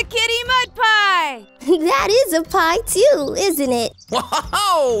 It's a kitty mud pie! That is a pie too, isn't it?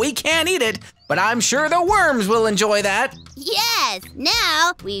 Whoa, we can't eat it, but I'm sure the worms will enjoy that. Yes!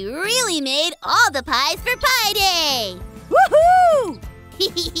 Now we really made all the pies for Pie Day! Woohoo!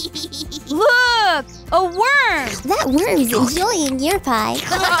 Look, a worm. That worm's enjoying your pie.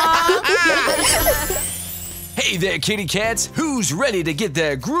 Hey there, kitty cats. Who's ready to get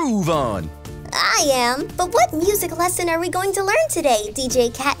their groove on? I am, but what music lesson are we going to learn today,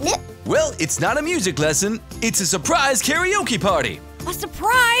 DJ Catnip? Well, it's not a music lesson. It's a surprise karaoke party. A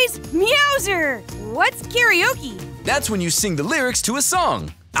surprise? Meowser! What's karaoke? That's when you sing the lyrics to a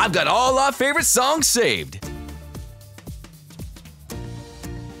song. I've got all our favorite songs saved.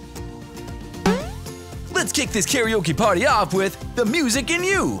 Let's kick this karaoke party off with The Music in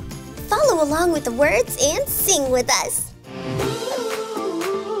You. Follow along with the words and sing with us.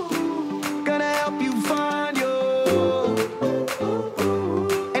 Gonna help you find you,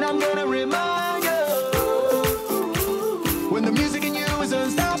 and I'm gonna remind you when the music in you is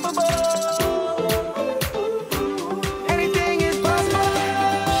unstoppable. Anything is possible.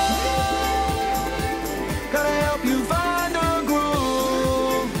 Gonna help you find a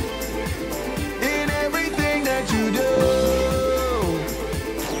groove in everything that you do.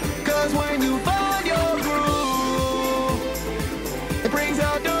 'Cause when you find your groove, it brings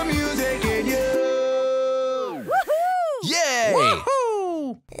out the music in you. Yay!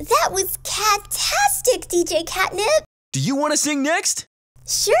 Woohoo! That was Cat-Tastic, DJ Catnip. Do you want to sing next?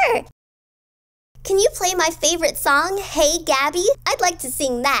 Sure. Can you play my favorite song, Hey Gabby? I'd like to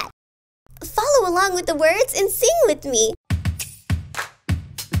sing that. Follow along with the words and sing with me.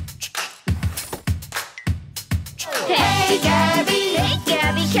 Hey, Gabby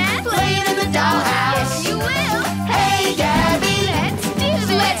Cat, playing in the dollhouse. Yes, you will. Hey, Gabby, let's do this.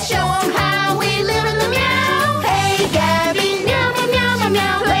 Let's show 'em how we live in the meow. Hey, Gabby, meow, meow, meow, meow,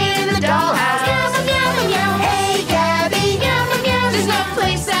 meow, playing in the dollhouse. Meow, meow, meow, meow, meow. Hey, Gabby, meow, meow, meow, there's no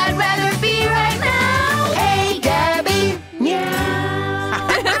place I'd rather be right now. Hey, Gabby, meow.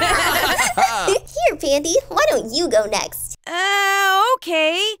 Here, Pandy, why don't you go next?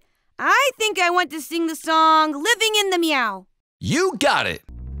 Okay. I think I want to sing the song Living in the Meow. You got it.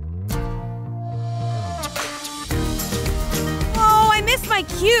 Oh, I missed my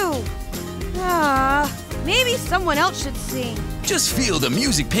cue. Maybe someone else should sing. Just feel the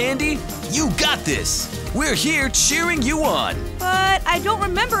music, Pandy. You got this. We're here cheering you on. But I don't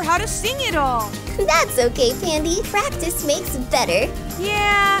remember how to sing it all. That's okay, Pandy. Practice makes better.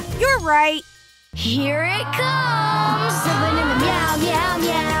 Yeah, you're right. Here it comes, living in the meow, meow,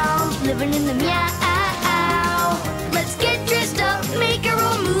 meow, living in the meow. Let's get dressed up, make our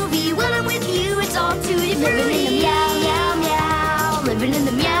own movie. When I'm with you, it's all tutti frutti. Living in the meow, meow, meow, living in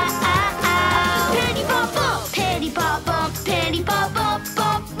the meow. Panty pop bump, panty pop bump, panty pop bump,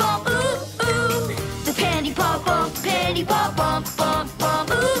 bump, bump, ooh, ooh. The panty pop bump, bump, bump, bump,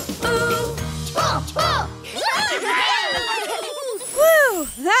 ooh, ooh. Bump, bump. Whew,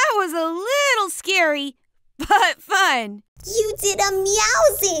 that was a little scary, but fun. You did a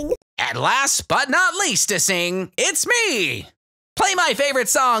meowsing. And last but not least to sing, it's me. Play my favorite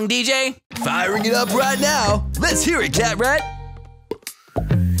song, DJ. Firing it up right now. Let's hear it, Cat Rat.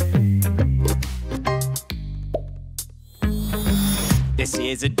 This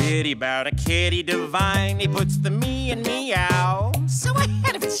is a ditty about a kitty divine. He puts the me in meow so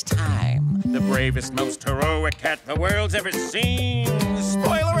ahead of its time. The bravest, most heroic cat the world's ever seen.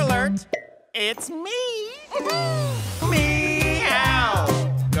 Spoiler alert, it's me. Meow.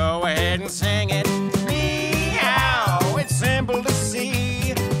 Go ahead and sing it. Meow. It's simple to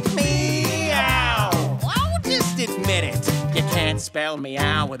see. Meow. Oh, just admit it. You can't spell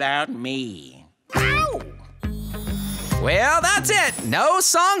meow without me. Ow! Well, that's it. No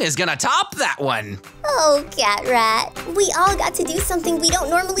song is gonna top that one. Oh, Cat Rat. We all got to do something we don't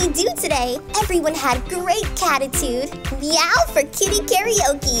normally do today. Everyone had great catitude. Meow for kitty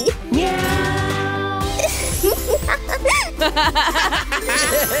karaoke.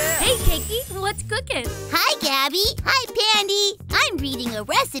 Hey, Cakey, what's cooking? Hi, Gabby. Hi, Pandy. I'm reading a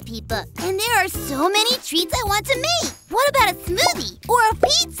recipe book, and there are so many treats I want to make. What about a smoothie or a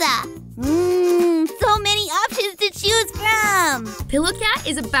pizza? So many options to choose from. Pillow Cat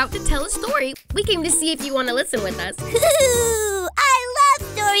is about to tell a story. We came to see if you want to listen with us. Ooh, I love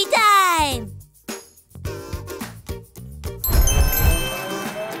story time.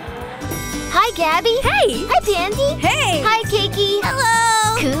 Hi, Gabby. Hey! Hi, Pandy. Hey! Hi, Cakey.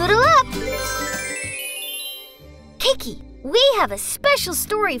 Hello. Cuddle up. Cakey, we have a special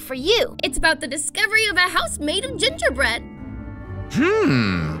story for you. It's about the discovery of a house made of gingerbread.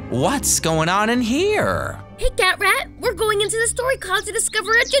 What's going on in here? Hey, Cat Rat, we're going into the story called To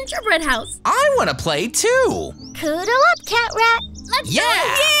Discover a Gingerbread House. I want to play too. Cuddle up, Cat Rat. Let's Yeah!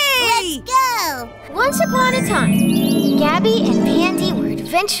 Yay! Let's go. Once upon a time, Gabby and Pandy were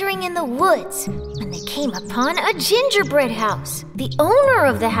adventuring in the woods when the came upon a gingerbread house. The owner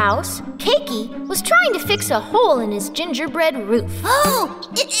of the house, Cakey, was trying to fix a hole in his gingerbread roof. Oh,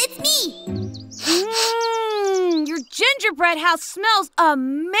 it's me! Your gingerbread house smells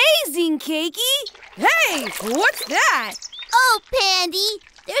amazing, Cakey! Hey, what's that? Oh, Pandy,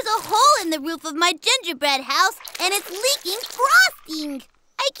 there's a hole in the roof of my gingerbread house, and it's leaking frosting.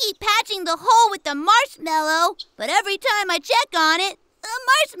 I keep patching the hole with the marshmallow, but every time I check on it, the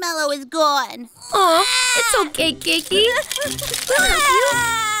marshmallow is gone. Aw, it's okay, Cakey. We'll help you.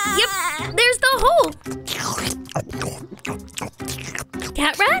 Yep, there's the hole.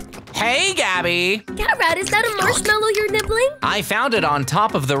 Cat Rat? Hey, Gabby. Cat Rat, is that a marshmallow you're nibbling? I found it on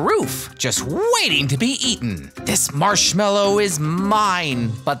top of the roof, just waiting to be eaten. This marshmallow is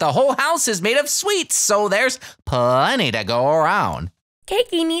mine, but the whole house is made of sweets, so there's plenty to go around.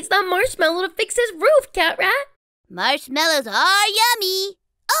 Cakey needs that marshmallow to fix his roof, Cat Rat. Marshmallows are yummy.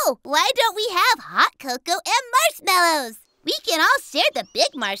 Oh, why don't we have hot cocoa and marshmallows? We can all share the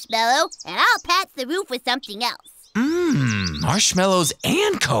big marshmallow, and I'll patch the roof with something else. Marshmallows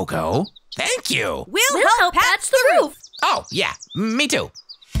and cocoa? Thank you. We'll help patch the roof. Oh, yeah, me too.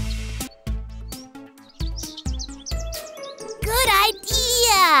 Good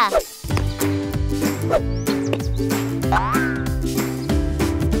idea!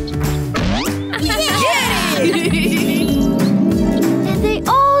 And they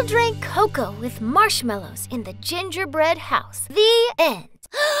all drank cocoa with marshmallows in the gingerbread house. The end.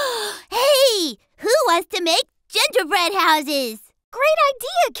 Hey, who wants to make gingerbread houses? Great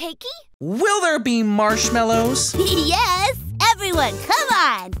idea, Cakey. Will there be marshmallows? Yes, everyone, come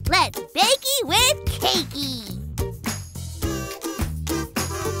on. Let's bakey with cakey.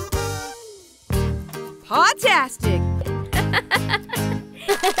 Cat-Tastic.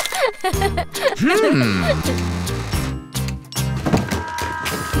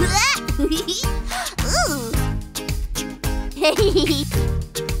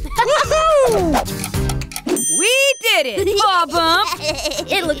 Ooh. We did it, Bob-Bump.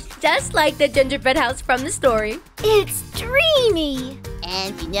 It looks just like the gingerbread house from the story. It's dreamy.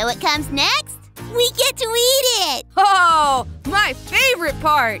 And you know what comes next? We get to eat it. Oh, my favorite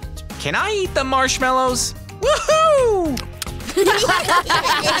part. Can I eat the marshmallows? Woohoo!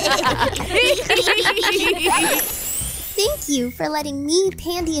 Thank you for letting me,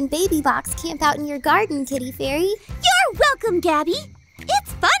 Pandy, and Baby Box camp out in your garden, Kitty Fairy. You're welcome, Gabby.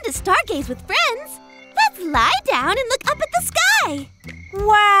 It's fun to stargaze with friends. Let's lie down and look up at the sky.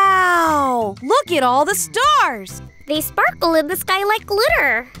 Wow, look at all the stars. They sparkle in the sky like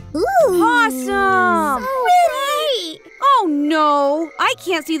glitter. Ooh. Awesome. Pretty. Oh no, I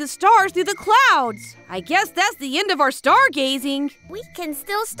can't see the stars through the clouds. I guess that's the end of our stargazing. We can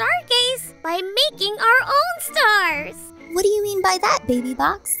still stargaze by making our own stars. What do you mean by that, Baby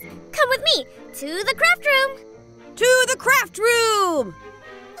Box? Come with me to the craft room. To the craft room.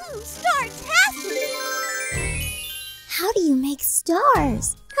 Star-tastic. How do you make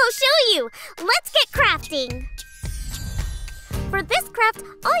stars? I'll show you. Let's get crafting. For this craft,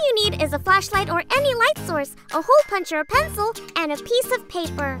 all you need is a flashlight or any light source, a hole puncher, a pencil, and a piece of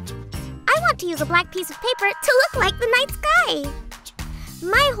paper. I want to use a black piece of paper to look like the night sky.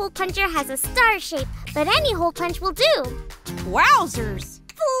 My hole puncher has a star shape, but any hole punch will do. Wowzers.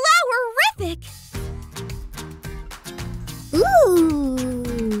 Flowerific! Ooh.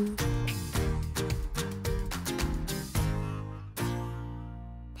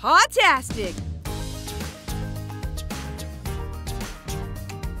 Cat-Tastic.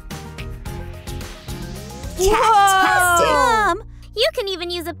 Cat-Tastic. You can even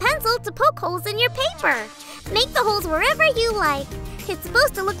use a pencil to poke holes in your paper. Make the holes wherever you like. It's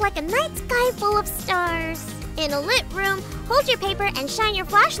supposed to look like a night sky full of stars. In a lit room, hold your paper and shine your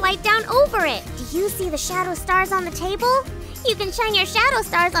flashlight down over it. Do you see the shadow stars on the table? You can shine your shadow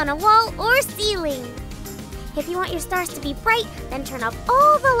stars on a wall or ceiling. If you want your stars to be bright, then turn off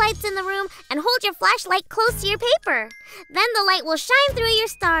all the lights in the room and hold your flashlight close to your paper. Then the light will shine through your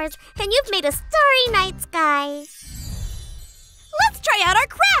stars, and you've made a starry night sky. Let's try out our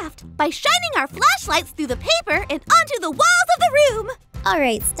craft by shining our flashlights through the paper and onto the walls of the room. All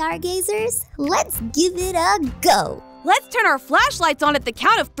right, stargazers, let's give it a go. Let's turn our flashlights on at the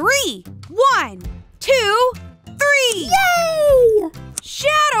count of 3. 1, 2, 3. Yay!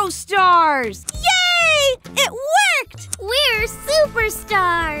 Shadow stars! Yay! It worked! We're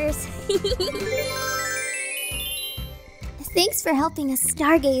superstars! Thanks for helping us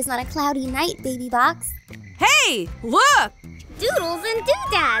stargaze on a cloudy night, Baby Box. Hey, look! Doodles and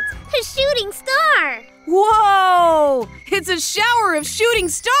doodads, a shooting star! Whoa! It's a shower of shooting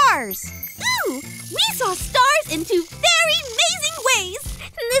stars! Ooh! We saw stars in 2 very amazing ways!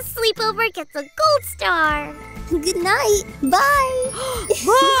 This sleepover gets a gold star. Good night. Bye.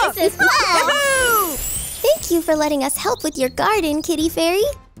 Look! This is fun. Woohoo! Thank you for letting us help with your garden, Kitty Fairy.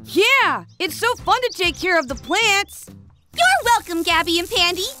 Yeah, it's so fun to take care of the plants. You're welcome, Gabby and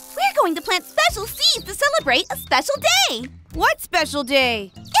Pandy. We're going to plant special seeds to celebrate a special day. What special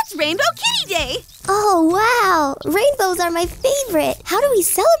day? It's Rainbow Kitty Day. Oh, wow. Rainbows are my favorite. How do we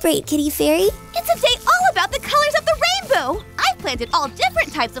celebrate, Kitty Fairy? It's a day all about the colors of the rainbow. I've planted all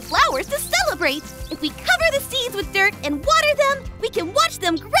different types of flowers to celebrate. If we cover the seeds with dirt and water them, we can watch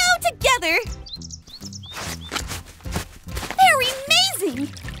them grow together. They're amazing.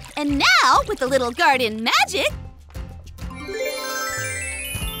 And now, with a little garden magic,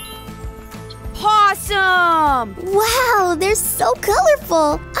 Awesome! Wow, they're so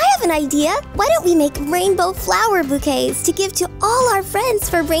colorful. I have an idea. Why don't we make rainbow flower bouquets to give to all our friends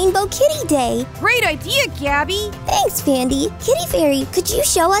for Rainbow Kitty Day? Great idea, Gabby. Thanks, Pandy. Kitty Fairy, could you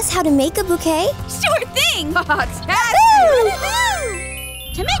show us how to make a bouquet? sure thing.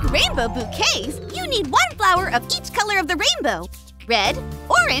 To make rainbow bouquets, you need one flower of each color of the rainbow. Red,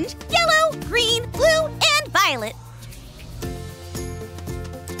 orange, yellow, green, blue, and violet.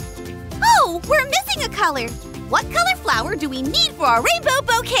 Oh, we're missing a color. What color flower do we need for our rainbow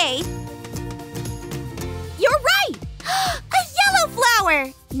bouquet? You're right! A yellow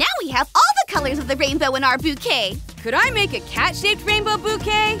flower! Now we have all the colors of the rainbow in our bouquet. Could I make a cat-shaped rainbow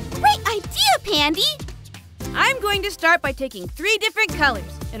bouquet? Great idea, Pandy! I'm going to start by taking 3 different colors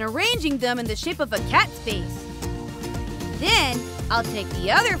and arranging them in the shape of a cat's face. Then, I'll take the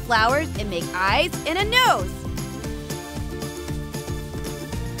other flowers and make eyes and a nose.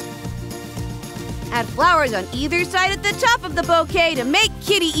 Add flowers on either side at the top of the bouquet to make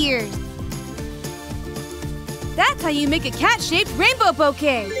kitty ears. That's how you make a cat-shaped rainbow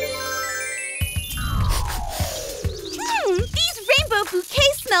bouquet. These rainbow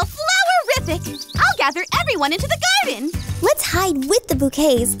bouquets smell flowerific. I'll gather everyone into the garden. Let's hide with the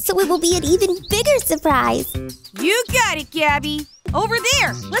bouquets so it will be an even bigger surprise. You got it, Gabby. Over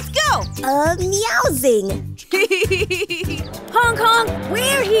there. Let's go. Meowsing. Honk honk,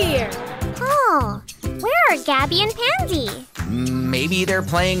 we're here. Oh, where are Gabby and Pandy? Maybe they're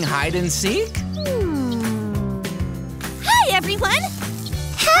playing hide and seek? Hi, everyone.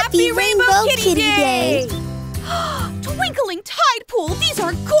 Happy Rainbow Kitty Day. Twinkling tide pool. These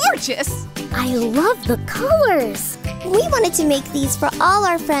are gorgeous. I love the colors. We wanted to make these for all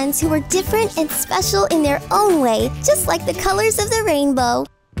our friends who are different and special in their own way, just like the colors of the rainbow.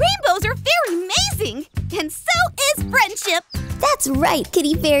 Rainbows are very amazing. And so is friendship. That's right,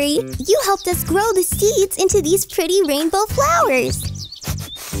 Kitty Fairy. You helped us grow the seeds into these pretty rainbow flowers.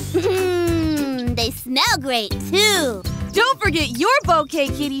 They smell great, too. Don't forget your bouquet,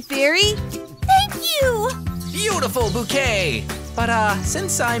 Kitty Fairy. Thank you. Beautiful bouquet! But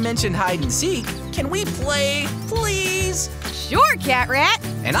since I mentioned hide and seek, can we play, please? Sure, Cat Rat.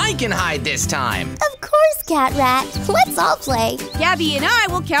 And I can hide this time. Of course, Cat Rat. Let's all play. Gabby and I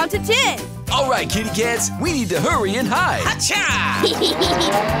will count to 10. All right, kitty cats, we need to hurry and hide. Hacha!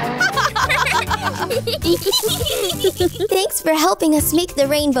 Thanks for helping us make the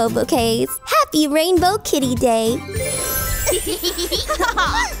rainbow bouquets. Happy Rainbow Kitty Day.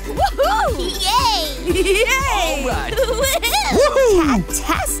 Woohoo! Yay! Yay! All right.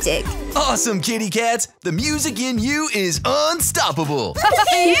 Cat-Tastic. Awesome, kitty cats. The music in you is unstoppable.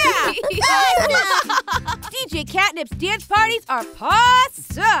 Yeah! DJ Catnip's dance parties are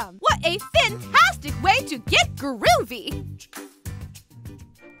awesome! What a fantastic way to get groovy!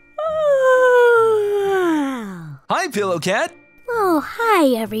 Hi, Pillow Cat. Oh,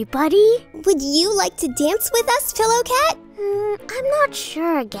 hi, everybody. Would you like to dance with us, Pillow Cat? I'm not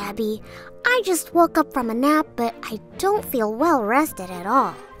sure, Gabby. I just woke up from a nap, but I don't feel well rested at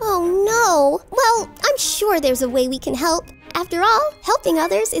all. Oh, no. Well, I'm sure there's a way we can help. After all, helping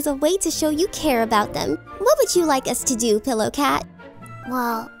others is a way to show you care about them. What would you like us to do, Pillow Cat?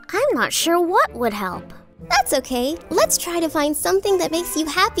 Well, I'm not sure what would help. That's okay. Let's try to find something that makes you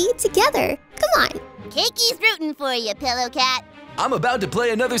happy together. Come on. Cakey's rooting for you, Pillow Cat. I'm about to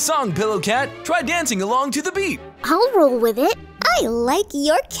play another song, Pillow Cat. Try dancing along to the beat. I'll roll with it. I like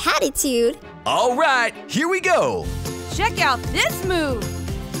your catitude. All right, here we go. Check out this move!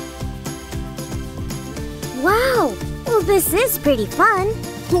 Wow, well, this is pretty fun.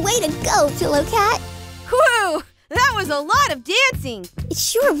 Way to go, Pillow Cat. Whew! That was a lot of dancing! It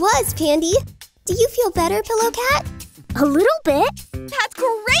sure was, Pandy. Do you feel better, Pillow Cat? A little bit. That's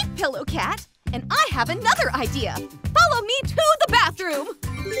great, Pillow Cat. And I have another idea. Follow me to the bathroom.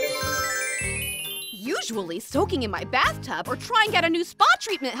 Usually, soaking in my bathtub or trying out a new spa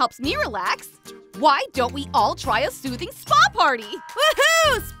treatment helps me relax. Why don't we all try a soothing spa party?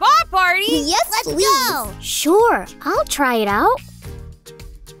 Woohoo! Spa party! Yes, Let's please. go! Sure, I'll try it out.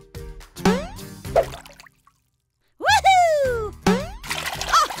 Woohoo!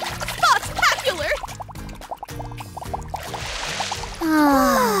 Oh, spectacular!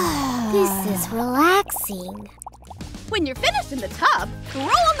 This is relaxing. When you're finished in the tub, roll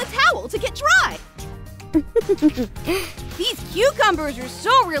on the towel to get dry. These cucumbers are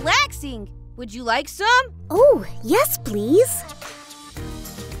so relaxing. Would you like some? Oh, yes, please.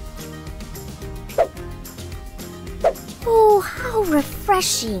 Oh, how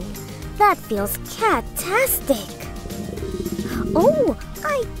refreshing. That feels cat-tastic. Oh,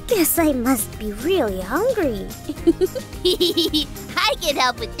 I guess I must be really hungry. I can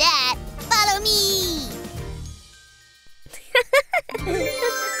help with that. Follow me.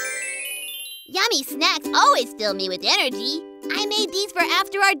 Yummy snacks always fill me with energy. I made these for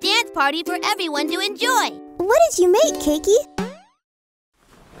after our dance party for everyone to enjoy. What did you make, Cakey?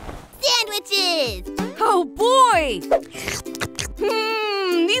 Sandwiches! Oh boy!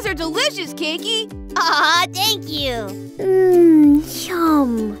 These are delicious, Cakey. Aw, thank you.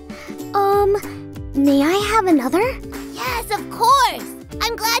 Yum. May I have another? Yes, of course.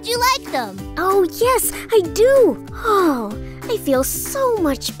 I'm glad you like them. Oh, yes, I do. Oh, I feel so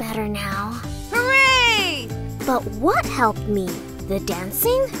much better now. Hooray! But what helped me? The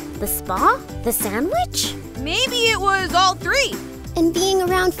dancing? The spa? The sandwich? Maybe it was all three. And being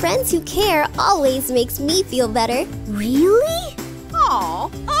around friends who care always makes me feel better. Really? Aw,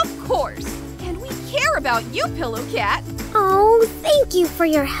 of course. And we care about you, Pillow Cat. Oh, thank you for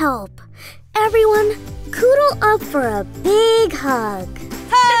your help. Everyone, cuddle up for a big hug.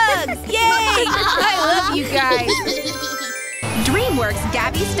 Hugs! Yay! I love you guys. DreamWorks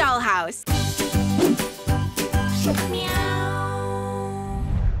Gabby's Dollhouse.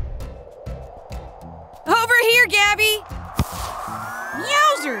 Over here, Gabby.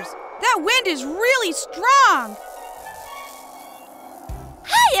 Meowsers! That wind is really strong.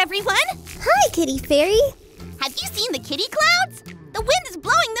 Hi, everyone. Hi, Kitty Fairy. Have you seen the kitty clouds? The wind is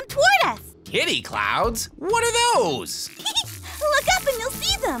blowing them toward us. Kitty clouds? What are those? Look up and you'll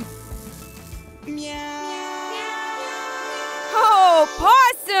see them. Oh,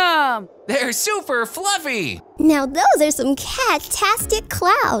 possum! They're super fluffy. Now those are some cat-tastic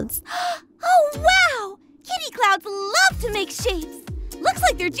clouds. Oh, wow! Kitty clouds love to make shapes. Looks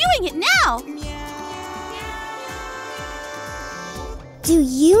like they're doing it now. Do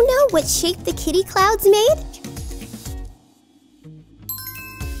you know what shape the kitty clouds made?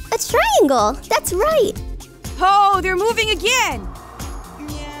 A triangle, that's right. Oh, they're moving again.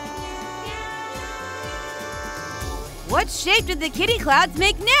 What shape did the kitty clouds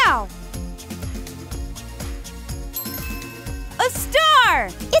make now? A star!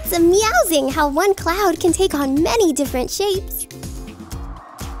 It's amusing how one cloud can take on many different shapes.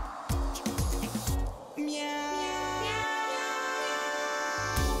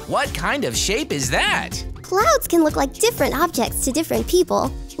 What kind of shape is that? Clouds can look like different objects to different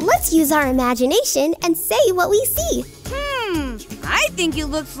people. Let's use our imagination and say what we see. I think it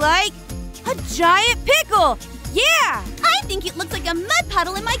looks like a giant pickle. Yeah! I think it looks like a mud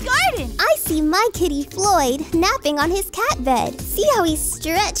puddle in my garden. I see my kitty Floyd napping on his cat bed. See how he's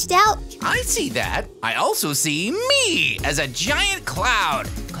stretched out? I see that. I also see me as a giant cloud.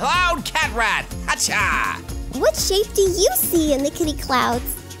 Cloud cat rat. Hacha! What shape do you see in the kitty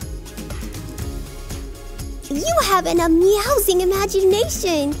clouds? You have an amusing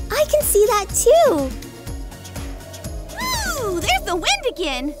imagination. I can see that too. Ooh, there's the wind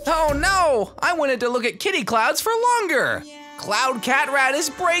again. Oh no! I wanted to look at kitty clouds for longer. Cloud cat rat is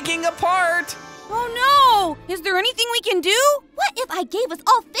breaking apart. Oh no! Is there anything we can do? What if I gave us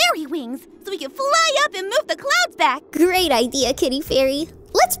all fairy wings so we could fly up and move the clouds back? Great idea, Kitty Fairy.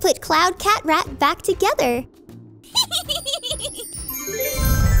 Let's put Cloud Cat Rat back together.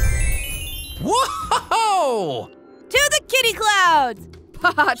 Whoa! To the kitty clouds!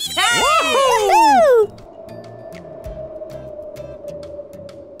 Woohoo!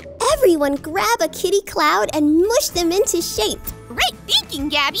 Everyone grab a kitty cloud and mush them into shape. Great thinking,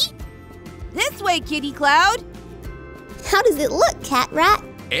 Gabby. This way, kitty cloud. How does it look, Cat Rat?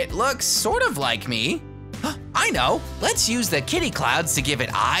 It looks sort of like me. I know. Let's use the kitty clouds to give it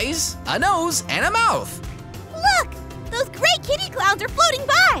eyes, a nose, and a mouth. Look! Those great kitty clouds are floating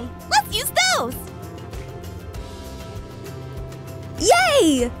by. Let's use those.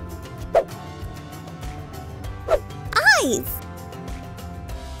 Yay! Eyes.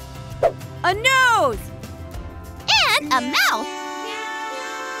 A nose. And a mouth.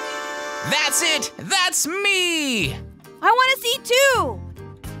 That's it! That's me! I want to see too.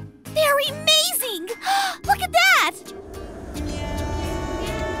 They're amazing! Look at that!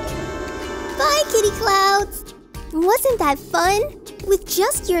 Bye, kitty clouds! Wasn't that fun? With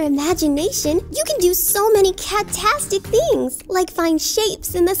just your imagination, you can do so many cat-tastic things, like find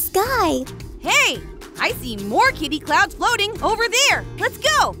shapes in the sky. Hey, I see more kitty clouds floating over there. Let's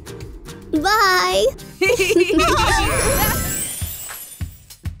go! Bye!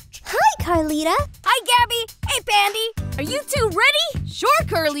 Hi, Carlita! Hi, Gabby! Hey, Pandy! Are you two ready? Sure,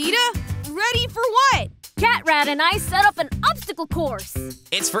 Carlita. Ready for what? Cat Rat and I set up an obstacle course.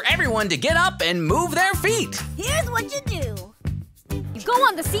 It's for everyone to get up and move their feet. Here's what you do. You go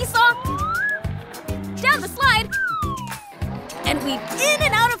on the seesaw, down the slide, and weave in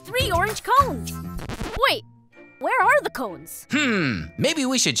and out of 3 orange cones. Wait, where are the cones? Maybe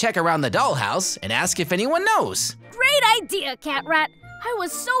we should check around the dollhouse and ask if anyone knows. Great idea, Cat Rat. I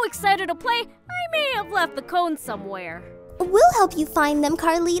was so excited to play, I may have left the cones somewhere. We'll help you find them,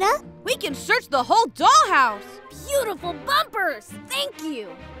 Carlita. We can search the whole dollhouse. Beautiful bumpers! Thank you!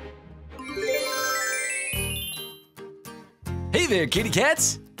 Hey there, kitty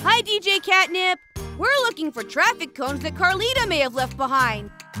cats. Hi, DJ Catnip. We're looking for traffic cones that Carlita may have left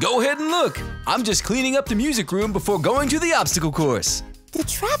behind. Go ahead and look. I'm just cleaning up the music room before going to the obstacle course. The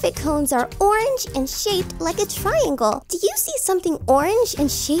traffic cones are orange and shaped like a triangle. Do you see something orange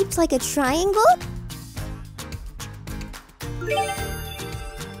and shaped like a triangle?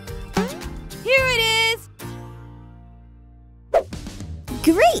 Here it is.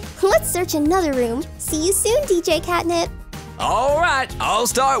 Great! Let's search another room. See you soon, DJ Catnip. All right, I'll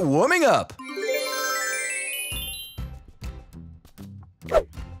start warming up.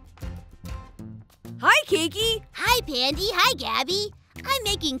 Hi, Keiki. Hi, Pandy. Hi, Gabby. I'm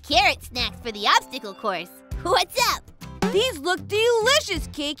making carrot snacks for the obstacle course. What's up? These look delicious,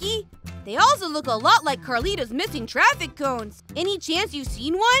 Keiki. They also look a lot like Carlita's missing traffic cones. Any chance you've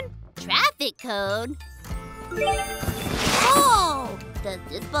seen one? Traffic cone? Oh! Does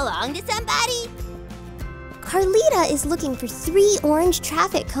this belong to somebody? Carlita is looking for 3 orange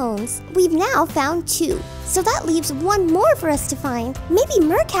traffic cones. We've now found 2, so that leaves 1 more for us to find. Maybe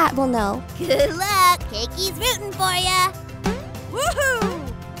Mercat will know. Good luck! Keiki's rooting for ya! Woohoo!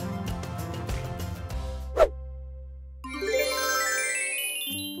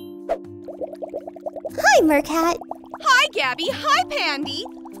 Hi, Mercat. Hi, Gabby. Hi, Pandy.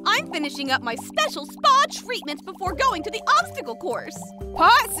 I'm finishing up my special spa treatments before going to the obstacle course.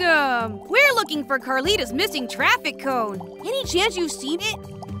 Awesome! We're looking for Carlita's missing traffic cone. Any chance you've seen it?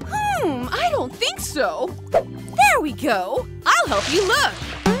 I don't think so. There we go. I'll help you look.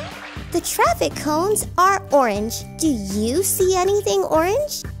 The traffic cones are orange. Do you see anything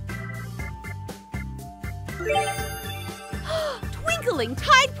orange? Twinkling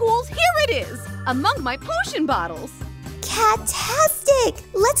tide pools, here it is, among my potion bottles. Cat-tastic!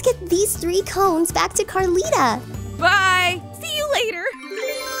 Let's get these 3 cones back to Carlita. Bye. See you later.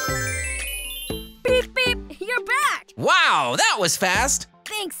 Beep, beep, you're back! Wow, that was fast.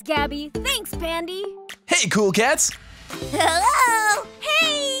 Thanks, Gabby. Thanks, Pandy. Hey, cool cats. Hello!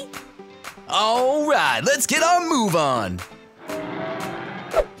 Hey! All right, let's get our move on.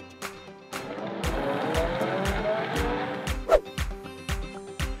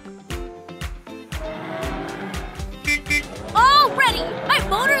 All ready! My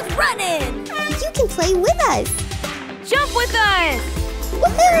motor's running! You can play with us. Jump with us!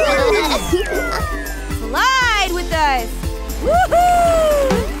 Woohoo! Slide with us! Woohoo!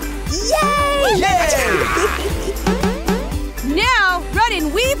 Yay! Now, run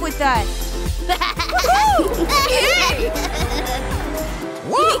and weave with us!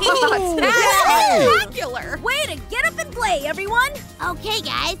 Spectacular! Way to get up and play, everyone! Okay,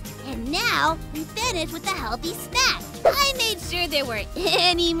 guys, and now we finish with a healthy snack. I made sure there weren't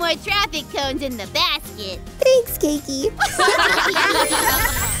any more traffic cones in the basket. Thanks, Keiki.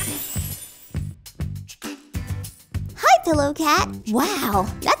 Hi, Pillow Cat. Wow,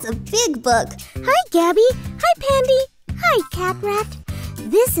 that's a big book. Hi, Gabby. Hi, Pandy. Hi, Cat Rat.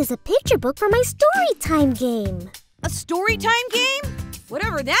 This is a picture book for my story time game. A story time game?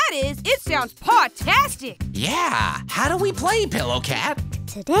 Whatever that is, it sounds paw-tastic. Yeah, how do we play, Pillow Cat?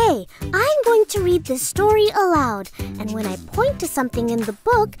 Today, I'm going to read the story aloud, and when I point to something in the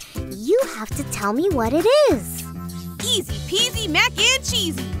book, you have to tell me what it is. Easy peasy mac and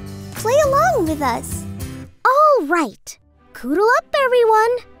cheesy. Play along with us. All right. Cuddle up,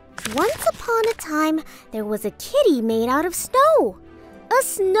 everyone. Once upon a time, there was a kitty made out of snow. A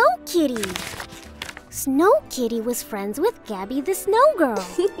snow kitty. Snow Kitty was friends with Gabby the Snow Girl.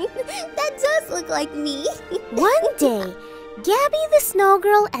 That does look like me. One day, Gabby the Snow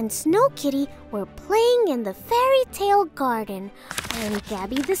Girl and Snow Kitty were playing in the fairy tale garden when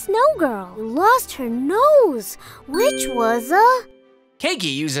Gabby the Snow Girl lost her nose, which was a...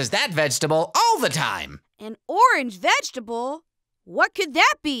 Keiki uses that vegetable all the time. An orange vegetable? What could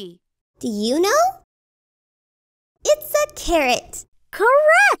that be? Do you know? It's a carrot.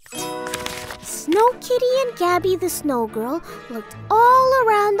 Correct! Snow Kitty and Gabby the Snow Girl looked all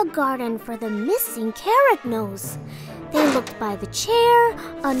around the garden for the missing carrot nose. They looked by the chair,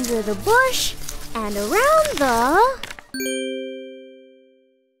 under the bush, and around the...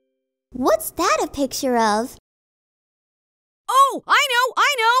 What's that a picture of? Oh, I know!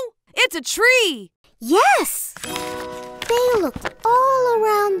 It's a tree! Yes! They looked all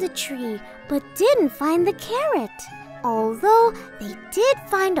around the tree, but didn't find the carrot. Although they did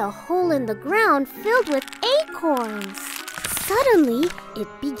find a hole in the ground filled with acorns. Suddenly, it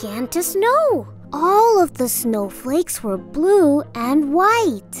began to snow. All of the snowflakes were blue and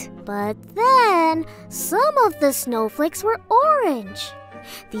white. But then, some of the snowflakes were orange.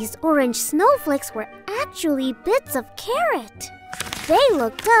 These orange snowflakes were actually bits of carrot. They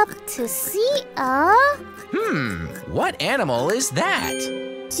looked up to see a... What animal is that?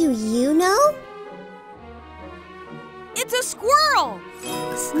 Do you know? It's a squirrel!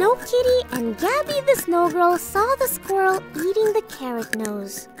 Snow Kitty and Gabby the Snow Girl saw the squirrel eating the carrot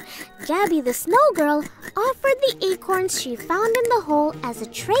nose. Gabby the Snow Girl offered the acorns she found in the hole as a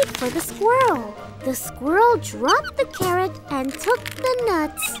treat for the squirrel. The squirrel dropped the carrot and took the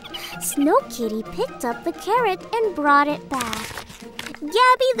nuts. Snow Kitty picked up the carrot and brought it back.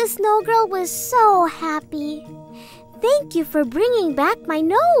 Gabby the Snow Girl was so happy. Thank you for bringing back my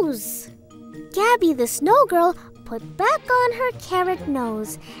nose. Gabby the Snow Girl put back on her carrot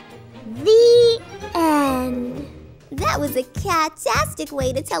nose. The end. That was a cat-tastic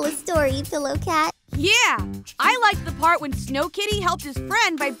way to tell a story, Pillow Cat. Yeah, I liked the part when Snow Kitty helped his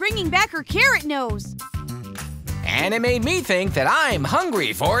friend by bringing back her carrot nose. And it made me think that I'm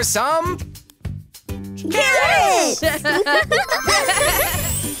hungry for some... Carrots!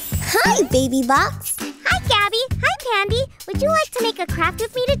 Hi, Baby Box. Hi, Gabby. Hi, Pandy. Would you like to make a craft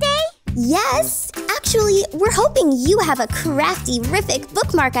with me today? Yes, actually, we're hoping you have a crafty-rific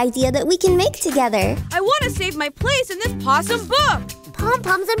bookmark idea that we can make together. I want to save my place in this possum book.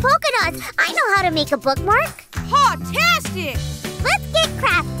 Pom-poms and polka dots. I know how to make a bookmark. Cat-Tastic! Let's get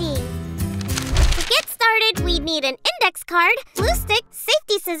crafting. To get started, we need an index card, glue stick,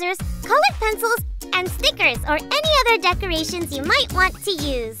 safety scissors, colored pencils, and stickers or any other decorations you might want to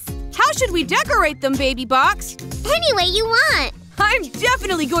use. How should we decorate them, Baby Box? Any way you want. I'm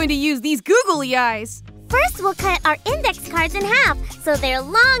definitely going to use these googly eyes. First, we'll cut our index cards in half so they're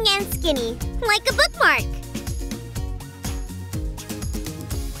long and skinny, like a bookmark.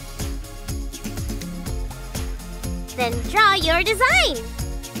 Then draw your design.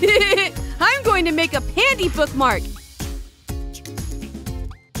 I'm going to make a Pandy bookmark.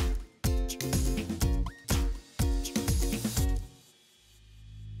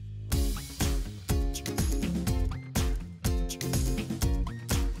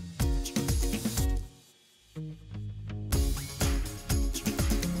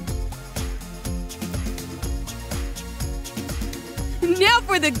 Now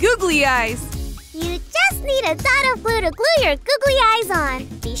for the googly eyes. You just need a dot of glue to glue your googly eyes on.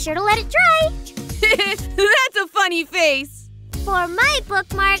 Be sure to let it dry. That's a funny face. For my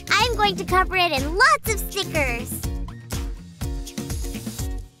bookmark, I'm going to cover it in lots of stickers.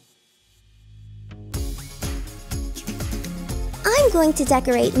 I'm going to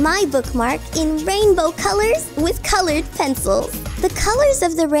decorate my bookmark in rainbow colors with colored pencils. The colors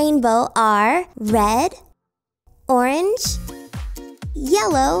of the rainbow are red, orange,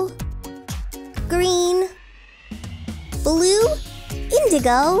 yellow, green, blue,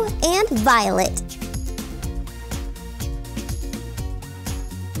 indigo, and violet.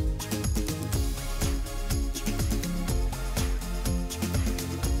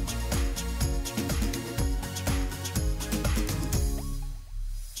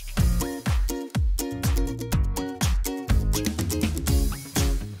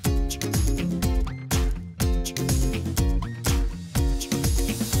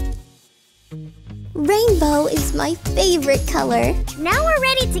 Rainbow is my favorite color. Now we're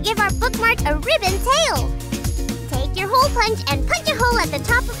ready to give our bookmark a ribbon tail. Take your hole punch and punch a hole at the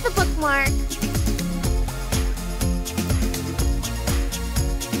top of the bookmark.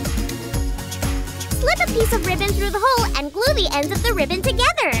 Slip a piece of ribbon through the hole and glue the ends of the ribbon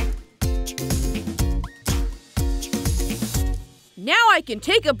together. Now I can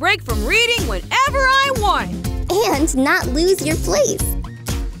take a break from reading whenever I want. And not lose your place.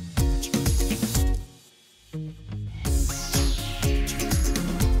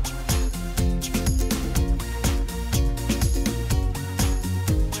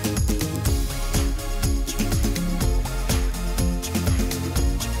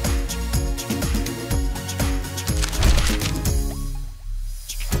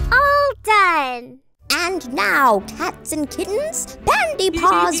 fun! And now, cats and kittens, Pandy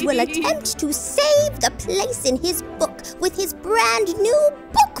Paws will attempt to save the place in his book with his brand new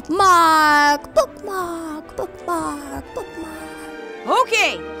bookmark. Bookmark, bookmark, bookmark.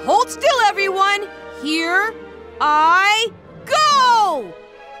 Okay, hold still, everyone. Here I go!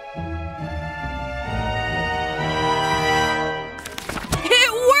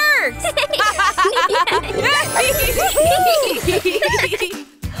 It works!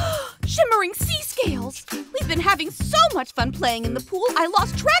 Shimmering sea scales! We've been having so much fun playing in the pool, I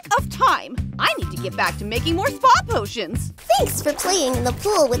lost track of time. I need to get back to making more spa potions. Thanks for playing in the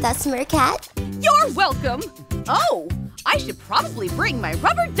pool with us, Mercat. You're welcome. Oh, I should probably bring my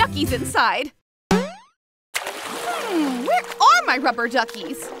rubber duckies inside. Where are my rubber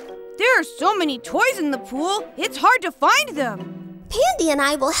duckies? There are so many toys in the pool, it's hard to find them. Pandy and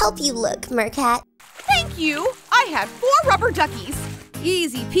I will help you look, Mercat. Thank you. I have 4 rubber duckies.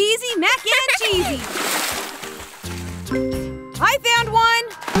 Easy peasy, mac and cheesy. I found one.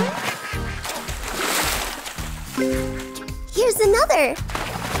 Here's another.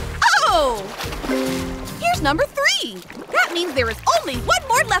 Oh! Here's number 3. That means there is only one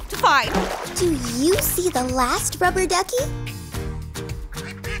more left to find. Do you see the last rubber ducky?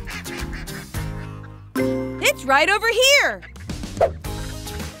 It's right over here.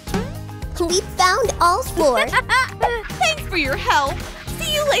 We found all 4. Thanks for your help.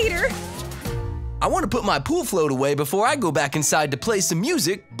 See you later. I want to put my pool float away before I go back inside to play some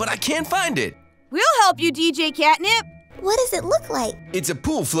music, but I can't find it. We'll help you, DJ Catnip. What does it look like? It's a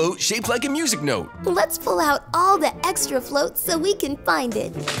pool float shaped like a music note. Let's pull out all the extra floats so we can find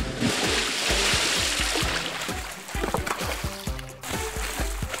it.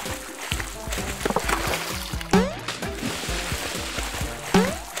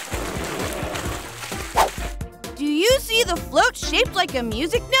 Do you see the float shaped like a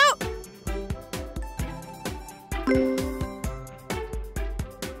music note?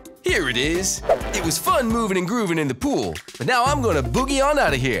 Here it is. It was fun moving and grooving in the pool, but now I'm gonna boogie on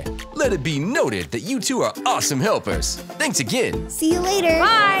out of here. Let it be noted that you two are awesome helpers. Thanks again. See you later.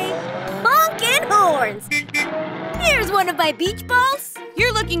 Bye! Honkin' horns! Here's one of my beach balls.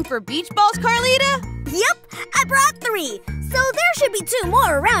 You're looking for beach balls, Carlita? Yep, I brought 3, so there should be 2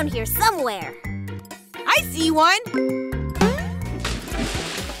 more around here somewhere. I see one.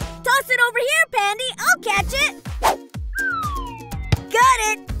 Toss it over here, Pandy. I'll catch it. Got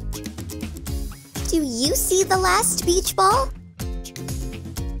it. Do you see the last beach ball?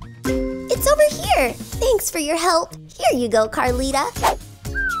 It's over here. Thanks for your help. Here you go, Carlita.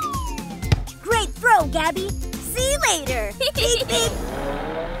 Great throw, Gabby. See you later. Beep, beep.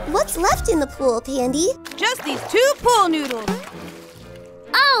 What's left in the pool, Pandy? Just these 2 pool noodles.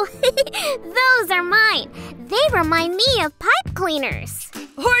 Oh, those are mine. They remind me of pipe cleaners.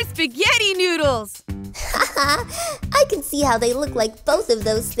 Or spaghetti noodles. I can see how they look like both of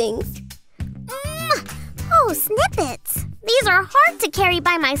those things. Oh, snippets. These are hard to carry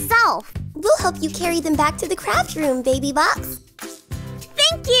by myself. We'll help you carry them back to the craft room, Baby Box.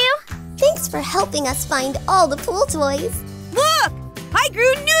 Thank you. Thanks for helping us find all the pool toys. Look! I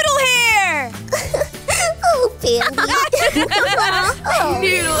grew noodle hair! Oh, Pandy. Oh.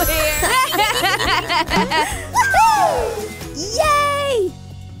 Noodle hair! Yay!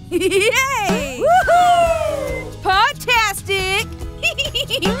 Yay! Woohoo! Cat-Tastic!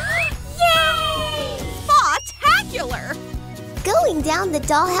 Yay! Spectacular! Going down the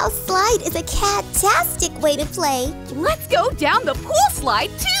dollhouse slide is a cat-tastic way to play. Let's go down the pool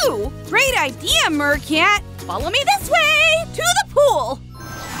slide, too! Great idea, Mercat! Follow me this way, to the pool!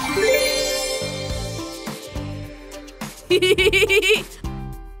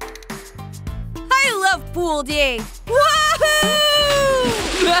 I love pool day! Woohoo!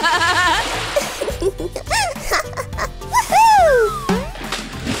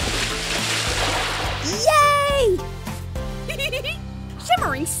 Yay!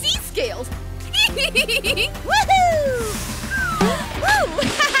 Shimmering sea scales! Woohoo!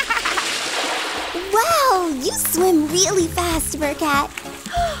 Wow, you swim really fast, Mercat.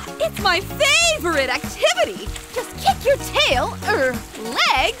 It's my favorite activity! Just kick your tail,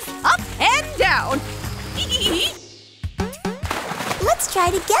 legs, up and down! Let's try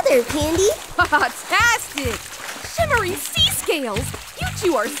together, Pandy. Fantastic! Shimmering sea scales! You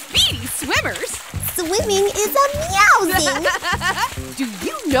two are speedy swimmers! Swimming is a meowsing. Do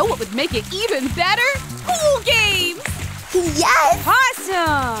you know what would make it even better? Pool games! Yes!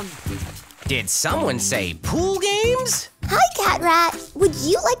 Awesome! Did someone say pool games? Hi, Cat Rat. Would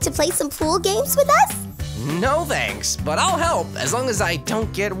you like to play some pool games with us? No thanks, but I'll help as long as I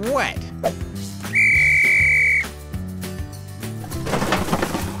don't get wet.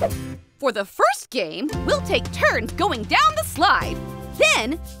 For the first game, we'll take turns going down the slide.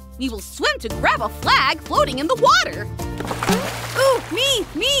 Then, we will swim to grab a flag floating in the water. Ooh, me!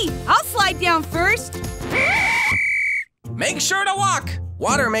 I'll slide down first. Make sure to walk.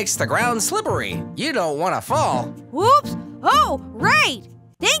 Water makes the ground slippery. You don't want to fall. Whoops! Oh, right!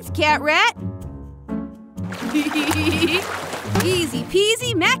 Thanks, Cat Rat. Easy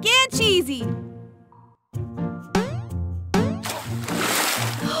peasy, mac and cheesy.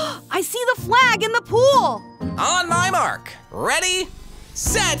 I see the flag in the pool. On my mark. Ready,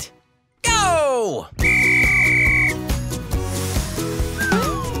 set, go!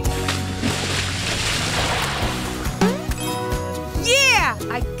 Yeah,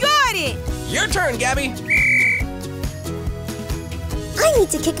 I got it. Your turn, Gabby. I need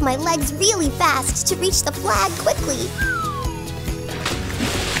to kick my legs really fast to reach the flag quickly.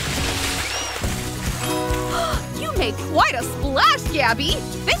 You made quite a splash, Gabby.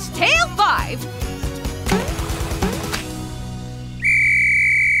 Fishtail 5.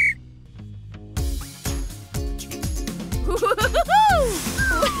 Woohoo!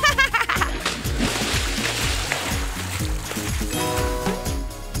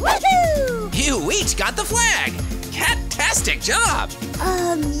 You each got the flag. Cat-Tastic job.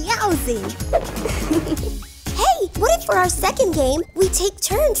 Meowsing. Hey, what if for our second game, we take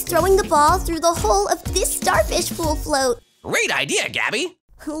turns throwing the ball through the hole of this starfish pool float? Great idea, Gabby.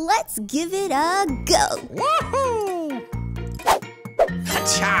 Let's give it a go. Woohoo!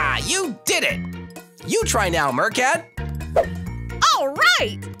 Ha-cha, you did it. You try now, Mercat. All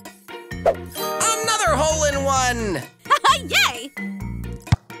right. Another hole-in-one. Yay!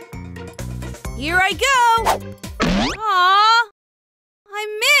 Here I go. Aw, I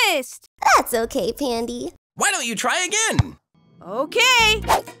missed. That's okay, Pandy. Why don't you try again? Okay.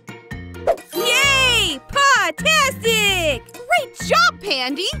 Yay! Cat-Tastic! Great job,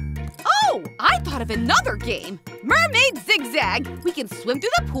 Pandy! Oh, I thought of another game. Mermaid Zigzag. We can swim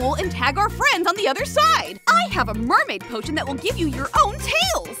through the pool and tag our friends on the other side. I have a mermaid potion that will give you your own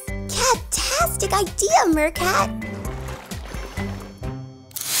tails. Cat-tastic idea, Mercat.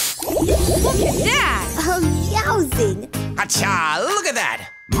 Look at that! Meowsing. Ha-cha, look at that.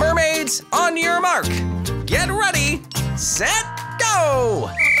 Mermaids, on your mark. Get ready, set, go!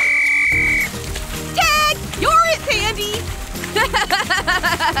 Tag! You're it, Pandy!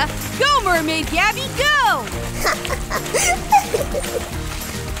 Go, Mermaid Gabby, go!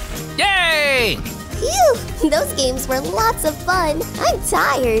 Yay! Phew, those games were lots of fun. I'm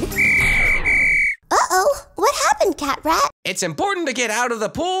tired. Uh-oh, what happened, Cat Rat? It's important to get out of the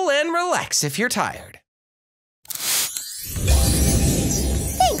pool and relax if you're tired.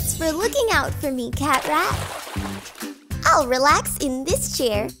 Thanks for looking out for me, Cat Rat. I'll relax in this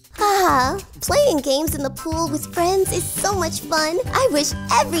chair. Playing games in the pool with friends is so much fun. I wish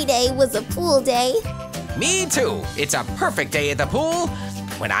every day was a pool day. Me too. It's a perfect day at the pool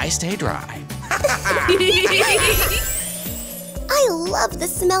when I stay dry. I love the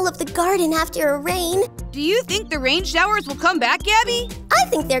smell of the garden after a rain. Do you think the rain showers will come back, Gabby? I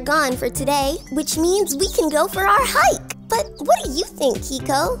think they're gone for today, which means we can go for our hike. But what do you think,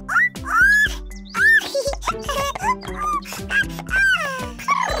 Kiko?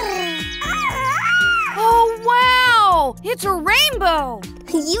 Oh, wow! It's a rainbow!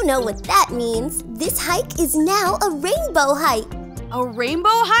 You know what that means. This hike is now a rainbow hike. A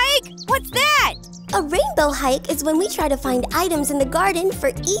rainbow hike? What's that? A rainbow hike is when we try to find items in the garden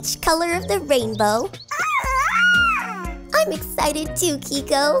for each color of the rainbow. I'm excited too,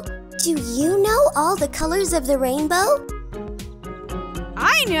 Kiko. Do you know all the colors of the rainbow?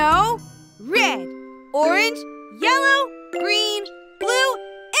 I know! Red, orange, yellow, green, blue,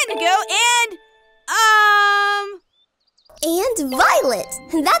 indigo, And violet.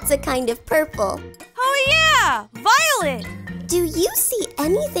 That's a kind of purple. Oh yeah! Violet! Do you see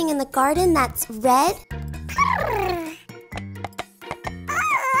anything in the garden that's red?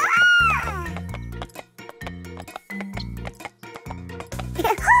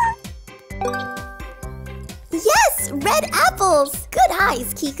 Yes, red apples! Good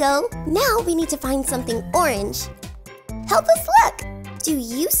eyes, Kiko. Now we need to find something orange. Help us look. Do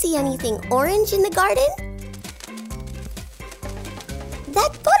you see anything orange in the garden?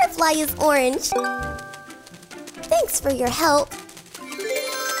 That butterfly is orange. Thanks for your help.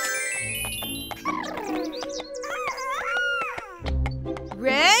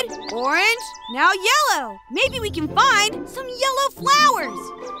 Red, orange, now yellow. Maybe we can find some yellow flowers.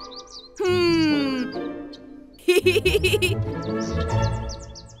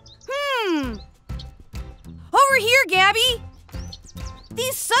 Over here, Gabby.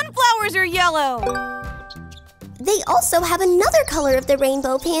 These sunflowers are yellow. They also have another color of the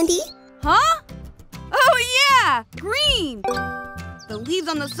rainbow, Pandy. Huh? Oh yeah, green. The leaves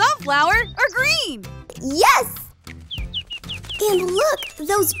on the sunflower are green. Yes! And look,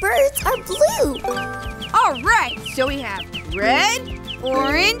 those birds are blue. All right, so we have red,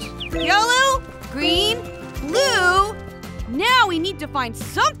 orange, yellow, green, blue. Now we need to find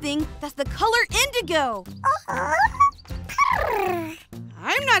something that's the color indigo.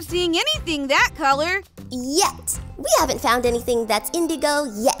 I'm not seeing anything that color. Yet. We haven't found anything that's indigo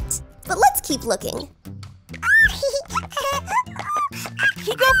yet. But let's keep looking.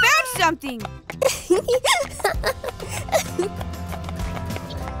 Kiko found something.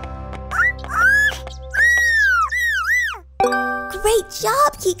 Great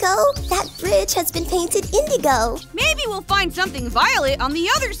job, Kiko! That bridge has been painted indigo. Maybe we'll find something violet on the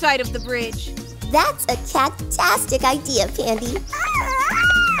other side of the bridge. That's a cat-tastic idea, Pandy.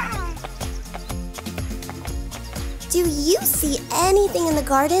 Do you see anything in the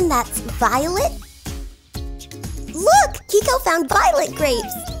garden that's violet? Look! Kiko found violet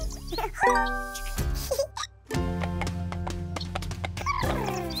grapes.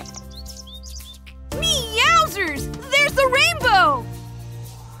 Meowsers! There's the rainbow!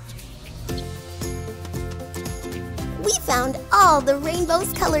 We found all the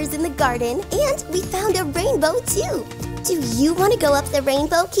rainbow's colors in the garden, and we found a rainbow too. Do you want to go up the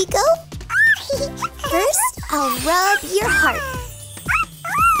rainbow, Kiko? First, I'll rub your heart.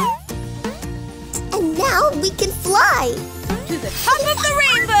 And now we can fly. To the top of the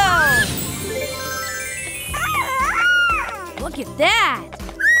rainbow! Look at that!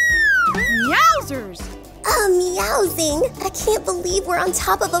 Meowsers! Meowsing! I can't believe we're on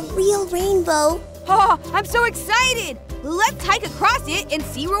top of a real rainbow. Oh, I'm so excited! Let's hike across it and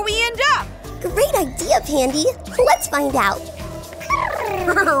see where we end up! Great idea, Pandy. Let's find out.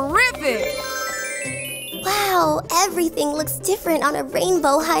 Terrific! Wow, everything looks different on a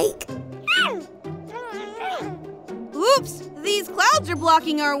rainbow hike. Oops, these clouds are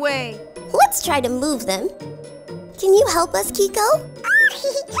blocking our way. Let's try to move them. Can you help us, Kiko?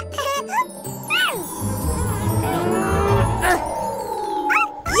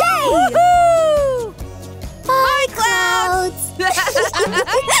 Yay! Woohoo! Bye, clouds!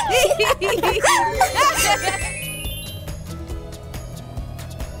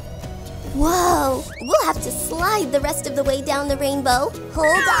 Whoa! We'll have to slide the rest of the way down the rainbow.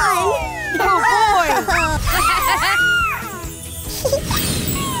 Hold on! Oh boy!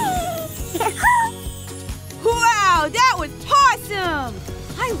 Wow, that was awesome!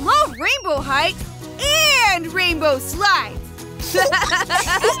 I love rainbow hikes and rainbow slides.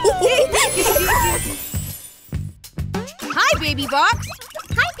 Hi, Baby Box.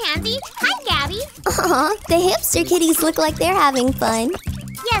 Hi, Pansy. Hi, Gabby. Aw, the hamster kitties look like they're having fun.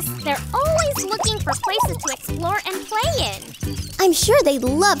 Yes, they're always looking for places to explore and play in. I'm sure they'd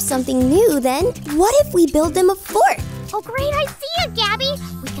love something new then. What if we build them a fort? Oh, great idea, Gabby.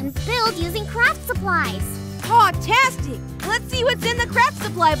 We can build using craft supplies. Cat-Tastic. Let's see what's in the craft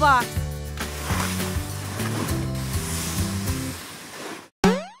supply box.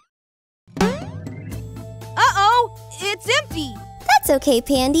 Uh-oh, it's empty. That's okay,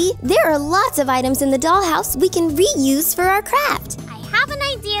 Pandy. There are lots of items in the dollhouse we can reuse for our craft. I have an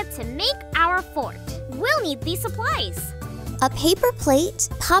idea to make our fort. We'll need these supplies. A paper plate,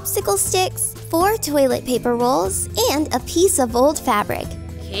 popsicle sticks, 4 toilet paper rolls, and a piece of old fabric.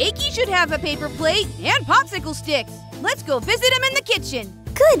 Cakey should have a paper plate and popsicle sticks. Let's go visit him in the kitchen.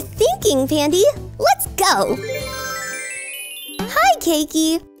 Good thinking, Pandy. Let's go. Hi,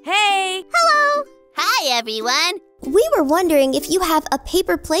 Cakey. Hey. Hello. Hi, everyone. We were wondering if you have a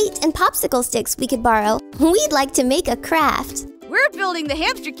paper plate and popsicle sticks we could borrow. We'd like to make a craft. We're building the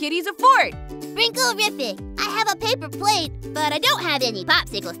hamster kitties a fort. Sprinkle-rific. I have a paper plate, but I don't have any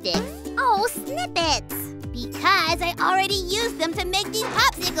popsicle sticks. Oh, snippets. Because I already used them to make these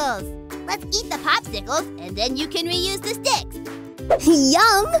popsicles. Let's eat the popsicles, and then you can reuse the sticks.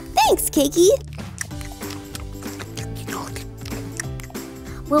 Yum! Thanks, Cakey.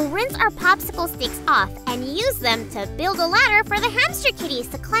 We'll rinse our popsicle sticks off and use them to build a ladder for the hamster kitties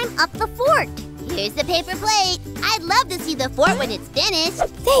to climb up the fort. Here's the paper plate. I'd love to see the fort when it's finished.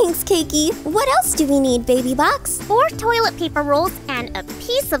 Thanks, Cakey. What else do we need, Baby Box? 4 toilet paper rolls and a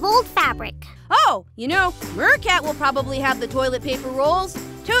piece of old fabric. Oh, you know, Mercat will probably have the toilet paper rolls. To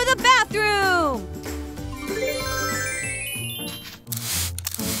the bathroom!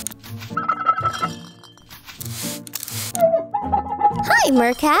 Hi,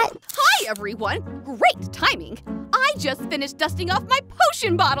 Mercat. Hi, everyone. Great timing. I just finished dusting off my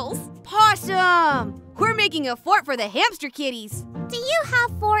potion bottles. Possum! We're making a fort for the hamster kitties. Do you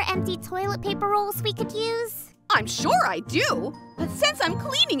have 4 empty toilet paper rolls we could use? I'm sure I do. But since I'm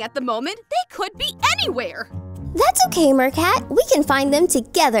cleaning at the moment, they could be anywhere. That's okay, Mercat. We can find them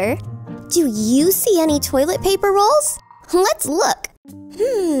together. Do you see any toilet paper rolls? Let's look.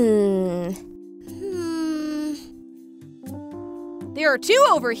 There are 2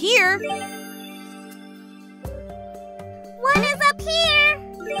 over here. One is up here.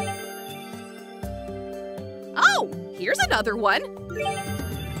 Oh, here's another one.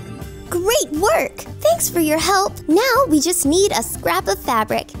 Great work! Thanks for your help. Now we just need a scrap of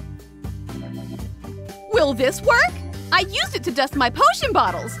fabric. Will this work? I used it to dust my potion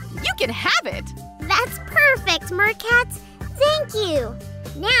bottles. You can have it. That's perfect, Mercat. Thank you.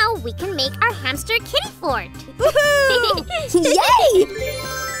 Now we can make our hamster kitty fort. Woohoo! Yay!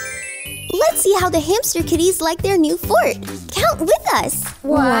 Let's see how the hamster kitties like their new fort. Count with us.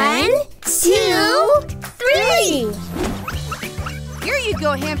 1, 2, 3. Here you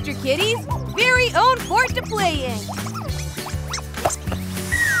go, hamster kitties. Very own fort to play in.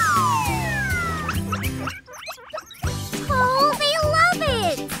 Oh, they love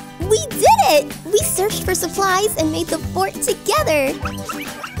it. We did it! We searched for supplies and made the fort together.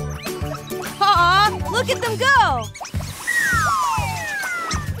 Aw, look at them go.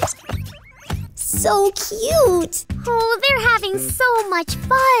 So cute! Oh, they're having so much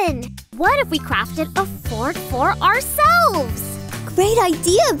fun. What if we crafted a fort for ourselves? Great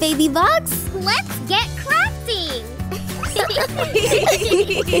idea, Baby Box! Let's get crafting.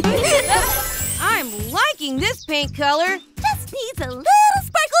 I'm liking this paint color. Just needs a little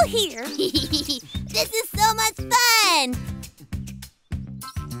sparkle here. This is so much fun.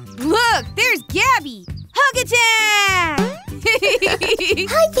 Look, there's Gabby. Hug attack!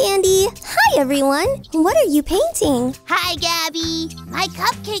 Hi, Pandy! Hi, everyone! What are you painting? Hi, Gabby. My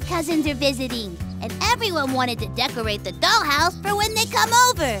cupcake cousins are visiting, and everyone wanted to decorate the dollhouse for when they come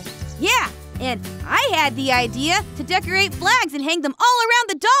over. Yeah, and I had the idea to decorate flags and hang them all around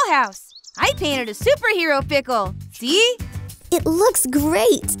the dollhouse. I painted a superhero pickle. See? It looks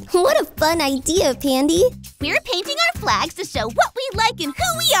great! What a fun idea, Pandy! We're painting our flags to show what we like and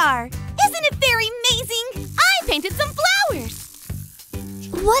who we are. Isn't it very amazing? I painted some flowers.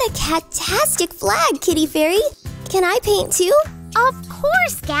 What a cat-tastic flag, Kitty Fairy! Can I paint too? Of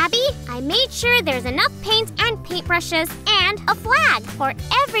course, Gabby. I made sure there's enough paint and paintbrushes and a flag for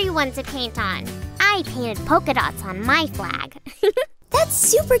everyone to paint on. I painted polka dots on my flag. That's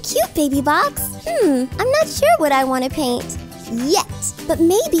super cute, Baby Box. I'm not sure what I want to paint yet, but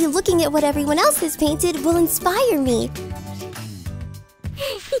maybe looking at what everyone else has painted will inspire me.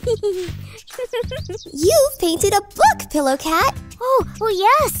 You've painted a book, Pillow Cat. Oh,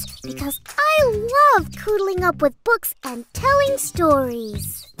 yes, because I love cuddling up with books and telling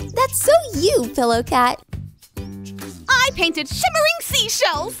stories. That's so you, Pillow Cat. I painted shimmering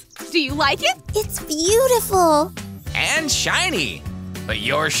seashells. Do you like it? It's beautiful. And shiny. But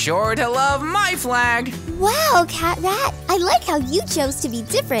you're sure to love my flag. Wow, Cat Rat. I like how you chose to be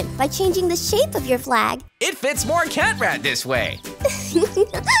different by changing the shape of your flag. It fits more Cat Rat this way.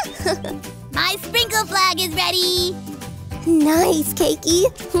 My sprinkle flag is ready. Nice, Cakey.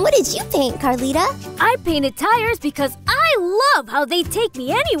 What did you paint, Carlita? I painted tires because I love how they take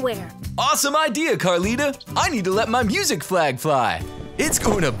me anywhere. Awesome idea, Carlita. I need to let my music flag fly. It's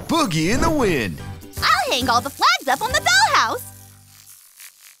going to boogie in the wind. I'll hang all the flags up on the dollhouse.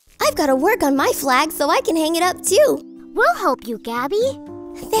 I've got to work on my flag so I can hang it up too. We'll help you, Gabby.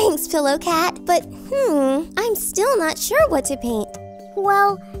 Thanks, Pillow Cat, but I'm still not sure what to paint.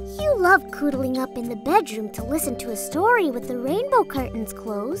 Well, you love cuddling up in the bedroom to listen to a story with the rainbow curtains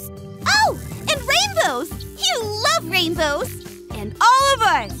closed. Oh, and rainbows. You love rainbows. And all of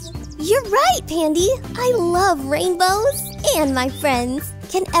us. You're right, Pandy. I love rainbows and my friends.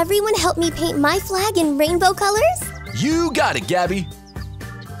 Can everyone help me paint my flag in rainbow colors? You got it, Gabby.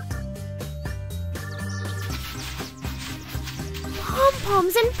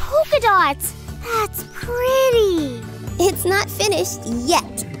 Pom-poms and polka dots. That's pretty. It's not finished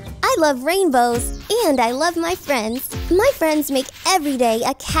yet. I love rainbows and I love my friends. My friends make every day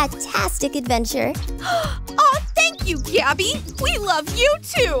a cat-tastic adventure. Oh, thank you, Gabby. We love you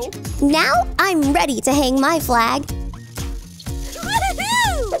too. Now I'm ready to hang my flag.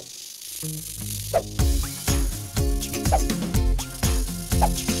 Woohoo!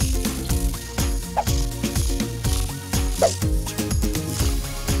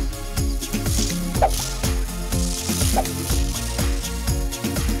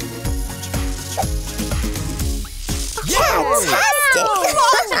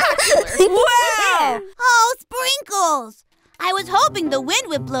 Wow! Oh, sprinkles! I was hoping the wind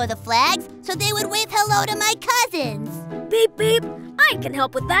would blow the flags so they would wave hello to my cousins. Beep, beep. I can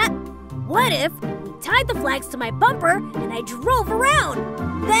help with that. What if tied the flags to my bumper and I drove around.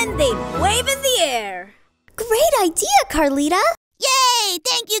 Then they'd wave in the air. Great idea, Carlita! Yay!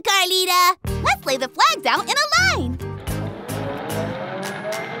 Thank you, Carlita! Let's lay the flags out in a line.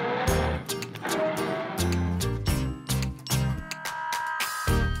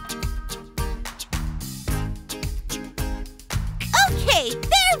 Okay,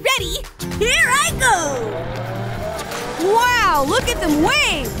 they're ready! Here I go! Wow, look at them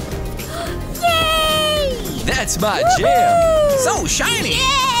wave! Yay! That's my jam. So shiny!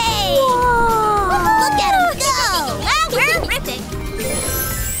 Yay! Look at them go! Wow, terrific!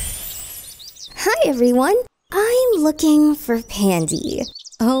 Hi, everyone. I'm looking for Pandy.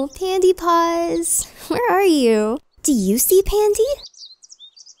 Oh, Pandy Paws, where are you? Do you see Pandy?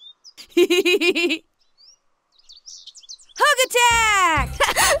 Hug attack!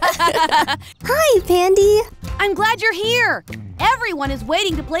 Hi, Pandy. I'm glad you're here. Everyone is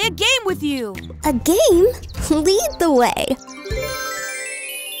waiting to play a game with you. A game? Lead the way.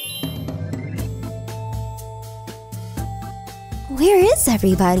 Where is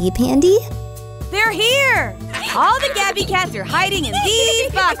everybody, Pandy? They're here! All the Gabby Cats are hiding in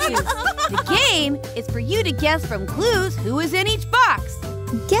these boxes. The game is for you to guess from clues who is in each box.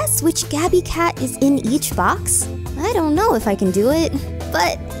 Guess which Gabby Cat is in each box? I don't know if I can do it,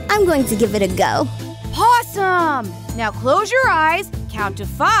 but I'm going to give it a go. Awesome! Now close your eyes, count to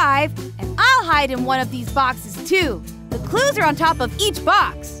 5, and I'll hide in one of these boxes too. The clues are on top of each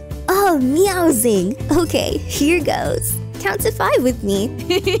box. Oh, meowsing. Okay, here goes. Count to 5 with me.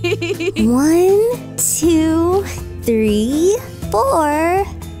 1, 2, 3, 4,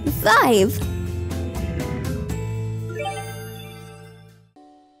 5.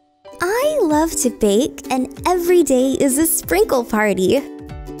 I love to bake, and every day is a sprinkle party.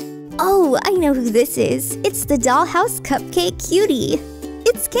 Oh, I know who this is. It's the Dollhouse Cupcake Cutie.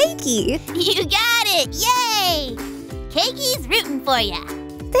 It's Cakey. You got it! Yay! Cakey's rooting for ya.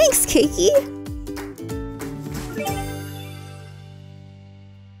 Thanks, Cakey.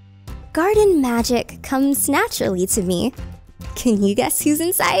 Garden magic comes naturally to me. Can you guess who's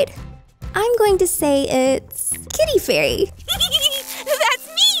inside? I'm going to say it's Kitty Fairy. That's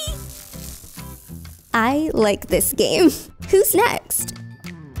me! I like this game. Who's next?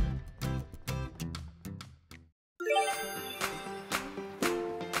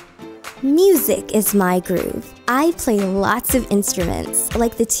 Music is my groove. I play lots of instruments,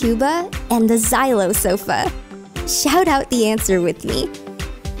 like the tuba and the xylosofa. Shout out the answer with me.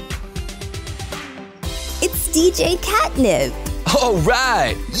 It's DJ Catnip. All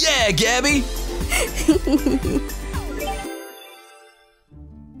right. Yeah, Gabby.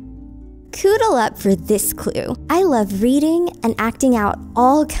 Koodle up for this clue. I love reading and acting out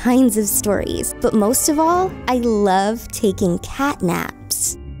all kinds of stories, but most of all, I love taking cat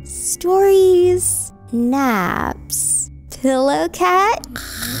naps. Stories, naps, pillow cat.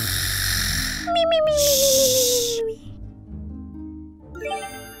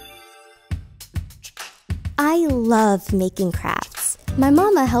 I love making crafts. My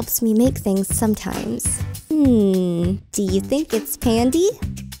mama helps me make things sometimes. Do you think it's Pandy?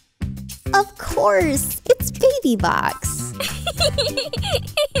 Of course, it's Baby Box.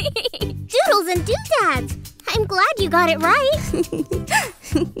 Doodles and doodads! I'm glad you got it right.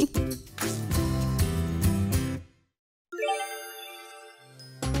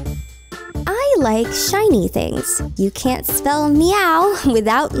 I like shiny things. You can't spell meow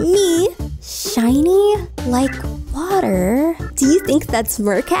without me. Shiny like water. Do you think that's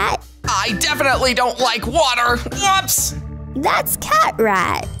Mercat? I definitely don't like water. Whoops! That's Cat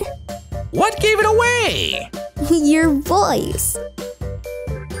Rat. What gave it away? Your voice.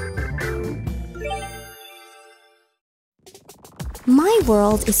 My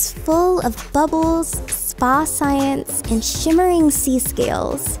world is full of bubbles, spa science, and shimmering sea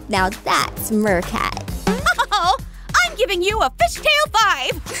scales. Now that's Mercat. Oh, I'm giving you a fishtail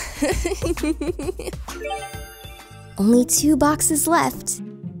 5. Only 2 boxes left.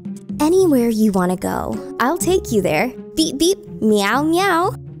 Anywhere you want to go, I'll take you there. Beep beep, meow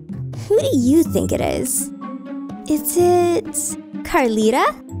meow. Who do you think it is? Is it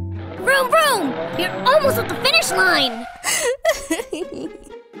Carlita? Vroom vroom! You're almost at the finish line!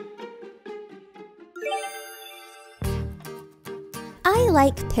 I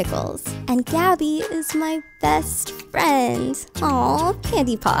like pickles, and Gabby is my best friend. Aw,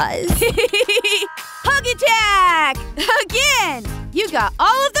 Candy Paws. Hug attack! Again! You got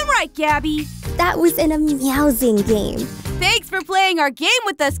all of them right, Gabby. That was in a meowsing game. Thanks for playing our game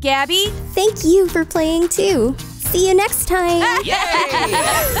with us, Gabby. Thank you for playing too. See you next time. Yay!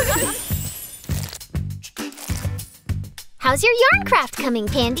 How's your yarn craft coming,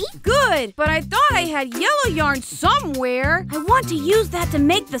 Pandy? Good, but I thought I had yellow yarn somewhere. I want to use that to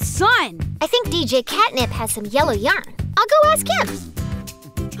make the sun. I think DJ Catnip has some yellow yarn. I'll go ask him.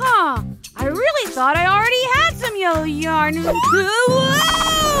 Huh, I really thought I already had some yellow yarn.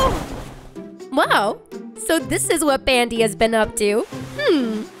 Whoa! Wow, so this is what Pandy has been up to.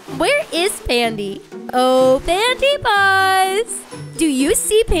 Where is Pandy? Oh, Pandy Buzz! Do you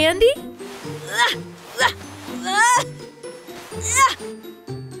see Pandy?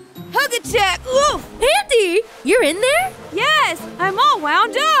 Hug attack! Oof! Pandy, you're in there? Yes, I'm all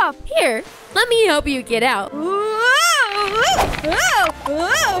wound up. Here, let me help you get out.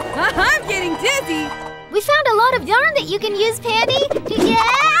 I'm getting dizzy. We found a lot of yarn that you can use, Pandy.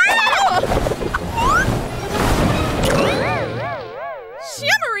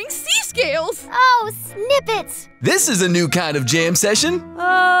 Shimmering sea scales. Oh, snippets. This is a new kind of jam session.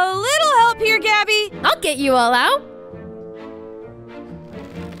 A little help here, Gabby. I'll get you all out.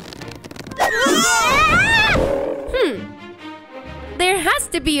 There has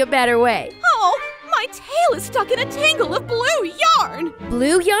to be a better way. Oh, my tail is stuck in a tangle of blue yarn.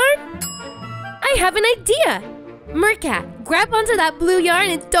 Blue yarn? I have an idea. Mercat, grab onto that blue yarn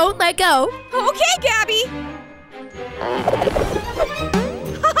and don't let go. Okay, Gabby.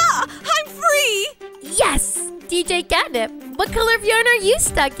 Haha, I'm free. Yes! DJ Catnip, what color of yarn are you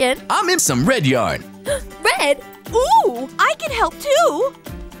stuck in? I'm in some red yarn. Red? Ooh, I can help too.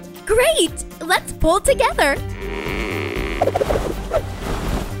 Great! Let's pull together.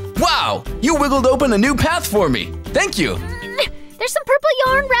 Wow, you wiggled open a new path for me. Thank you. There's some purple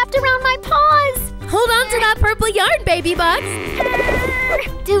yarn wrapped around my paws. Hold on to that purple yarn, baby bugs.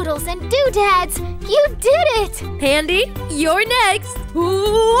 Doodles and doodads, you did it. Pandy, you're next.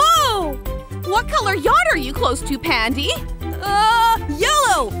 Whoa! What color yarn are you close to, Pandy?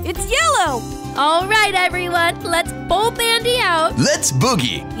 Yellow! It's yellow! All right, everyone, let's pull Pandy out. Let's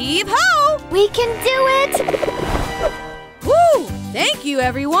boogie. Heave ho! We can do it. Woo! Thank you,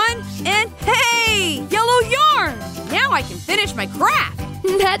 everyone. And hey, yellow yarn! Now I can finish my craft.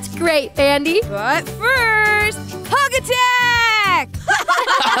 That's great, Pandy. But first, hug attack!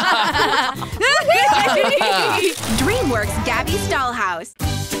 DreamWorks Gabby's Dollhouse.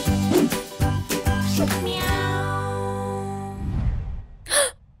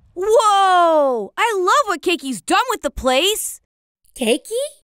 Whoa! I love what Keki's done with the place. Keiki?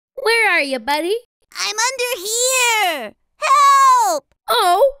 Where are you, buddy? I'm under here. Help!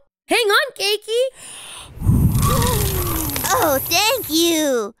 Oh, hang on, Keiki. Oh, thank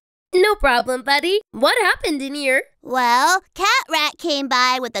you. No problem, buddy. What happened in here? Well, Cat Rat came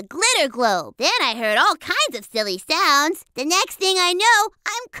by with a glitter globe. Then I heard all kinds of silly sounds. The next thing I know,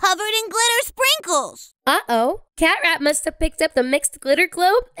 I'm covered in glitter sprinkles. Uh-oh. Cat Rat must have picked up the mixed glitter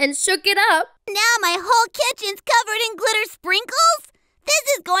globe and shook it up. Now my whole kitchen's covered in glitter sprinkles? This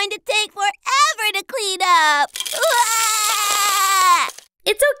is going to take forever to clean up.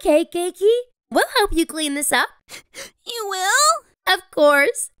 It's okay, Keiki. We'll help you clean this up. You will? Of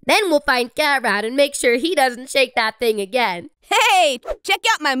course. Then we'll find Cat Rat and make sure he doesn't shake that thing again. Hey, check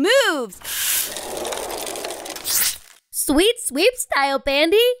out my moves. Sweet sweep style,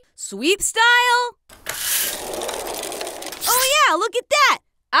 Pandy. Sweep style? Oh yeah, look at that.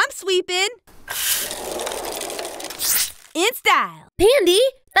 I'm sweeping. In style. Pandy,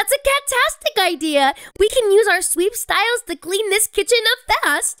 that's a Cat-Tastic idea. We can use our sweep styles to clean this kitchen up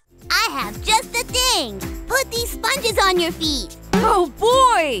fast. I have just the thing. Put these sponges on your feet. Oh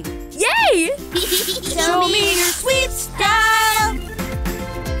boy! Yay! Show me your sweep style.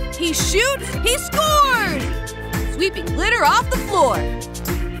 He shoots, he scores! Sweeping glitter off the floor.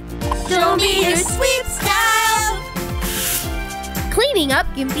 Show me your sweep style. Cleaning up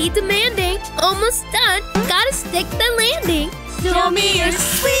can be demanding. Almost done. Gotta stick the landing. Show me your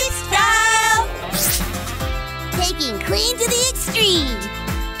sweep style. Taking clean to the extreme.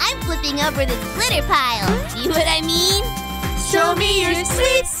 I'm flipping over this glitter pile. See what I mean? Show me your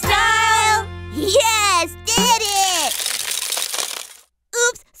sweep style. Yes, did it.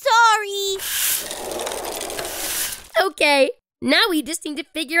 Oops, sorry. Okay, now we just need to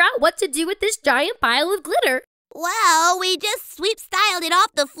figure out what to do with this giant pile of glitter. Well, we just sweep styled it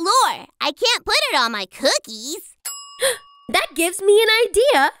off the floor. I can't put it on my cookies. That gives me an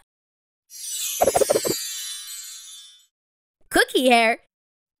idea. Cookie hair.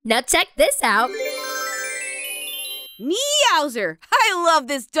 Now check this out. Meowser! I love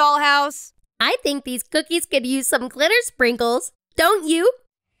this dollhouse. I think these cookies could use some glitter sprinkles. Don't you?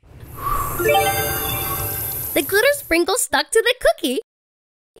 The glitter sprinkle stuck to the cookie.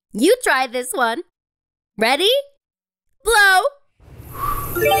 You try this one. Ready? Blow.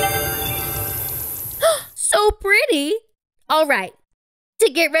 So pretty. All right. To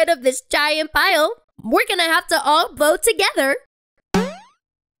get rid of this giant pile, we're gonna have to all vote together.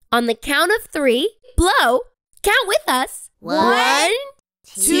 On the count of 3, blow. Count with us. 1,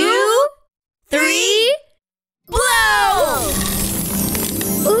 2, 3, blow!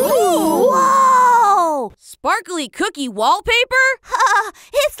 Ooh! Whoa! Sparkly cookie wallpaper?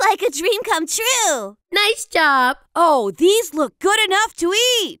 It's like a dream come true. Nice job. Oh, these look good enough to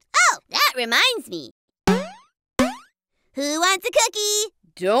eat. Oh, that reminds me. Who wants a cookie?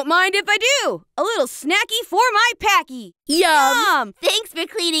 Don't mind if I do. A little snacky for my packy. Yum. Thanks for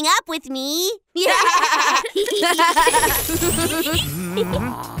cleaning up with me.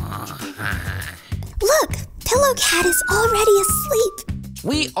 Look, Pillow Cat is already asleep.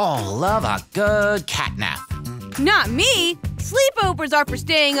 We all love a good cat nap. Not me. Sleepovers are for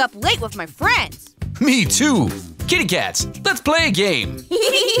staying up late with my friends. Me too. Kitty Cats, let's play a game.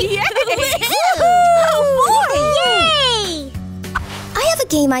 Yay! I have a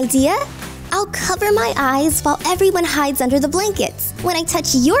game idea. I'll cover my eyes while everyone hides under the blankets. When I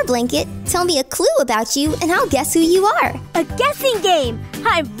touch your blanket, tell me a clue about you and I'll guess who you are. A guessing game.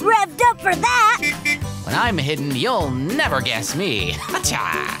 I'm revved up for that. When I'm hidden, you'll never guess me.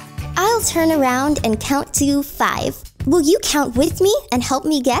 Hacha! I'll turn around and count to 5. Will you count with me and help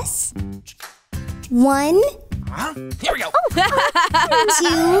me guess? 1, Huh? Here we go. 2,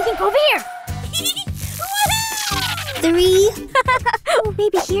 Think over here. 3,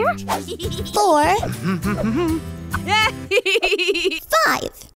 Maybe here? 4, 5.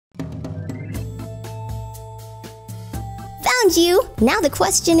 Found you. Now the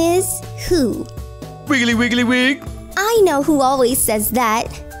question is, who? Wiggly wiggly wig. I know who always says that.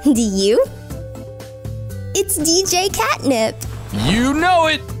 Do you? It's DJ Catnip. You know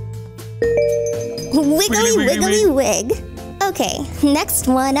it. Wiggly Wiggly, wiggly wiggly, wig. Okay, next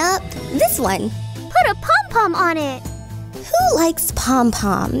one up. This one. Put a pom-pom on it. Who likes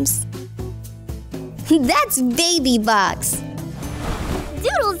pom-poms? That's Baby Box.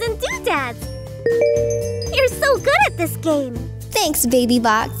 Doodles and doodads. You're so good at this game. Thanks, Baby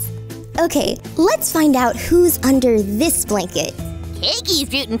Box. Okay, let's find out who's under this blanket.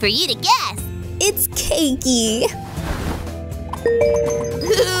 Cakey's rooting for you to guess. It's Cakey.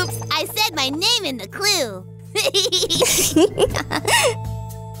 Oops, I said my name in the clue.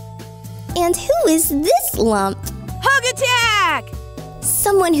 And who is this lump? Hug attack!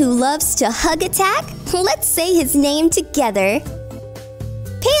 Someone who loves to hug attack? Let's say his name together.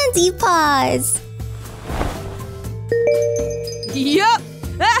 Pandy Paws. Yup.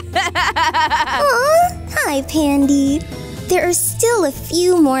 Aw, hi, Pandy. There are still a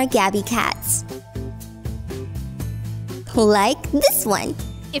few more Gabby Cats. Like this one.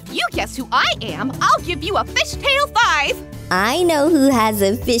 If you guess who I am, I'll give you a fishtail 5. I know who has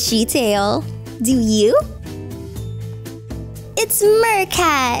a fishy tail. Do you? It's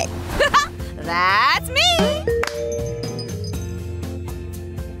Mercat. That's me.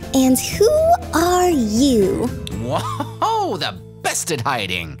 And who are you? Whoa, the best at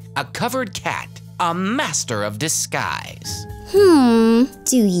hiding. A covered cat, a master of disguise. Do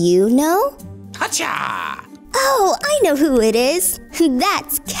you know? Hacha! Oh, I know who it is.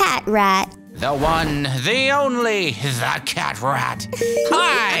 That's Cat Rat. The one, the only, the cat rat.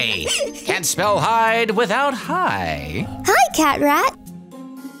 Hi! Can't spell hide without hi. Hi, Cat Rat.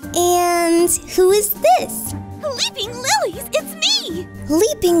 And who is this? Leaping lilies, it's me.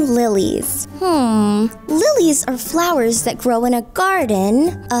 Leaping lilies. Lilies are flowers that grow in a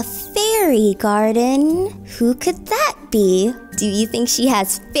garden. A fairy garden. Who could that be? Do you think she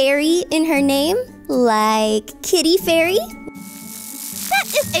has fairy in her name? Like Kitty Fairy? That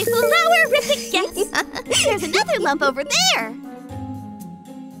is a flower-rific guess. There's another lump over there.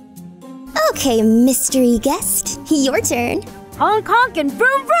 Okay, mystery guest, your turn. Honk honk and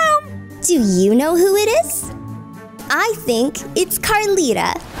vroom vroom. Do you know who it is? I think it's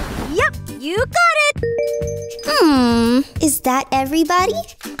Carlita. Yep, you got it. Is that everybody?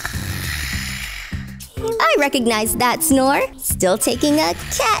 I recognize that snore. Still taking a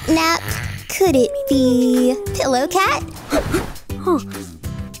cat nap. Could it be Pillow Cat?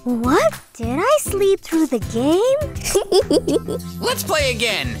 What? Did I sleep through the game? Let's play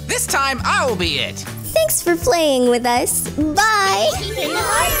again. This time I'll be it. Thanks for playing with us. Bye.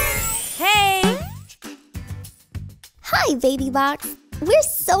 Hey. Hi, Baby Box. We're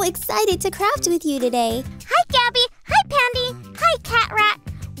so excited to craft with you today. Hi, Gabby. Hi, Pandy. Hi, Cat Rat.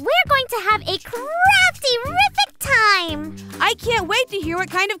 We're going to have a crafty-rific time. I can't wait to hear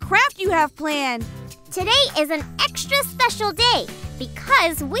what kind of craft you have planned. Today is an extra special day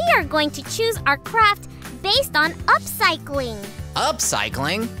because we are going to choose our craft based on upcycling.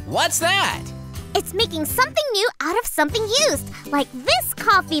 Upcycling? What's that? It's making something new out of something used, like this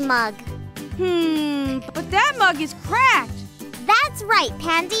coffee mug. But that mug is cracked. That's right,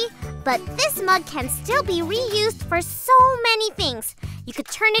 Pandy. But this mug can still be reused for so many things. You could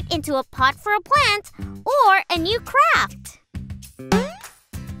turn it into a pot for a plant or a new craft.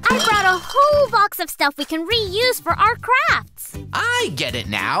 I brought a whole box of stuff we can reuse for our crafts. I get it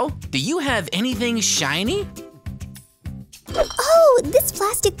now. Do you have anything shiny? Oh, this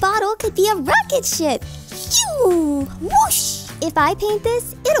plastic bottle could be a rocket ship. Phew! Whoosh! If I paint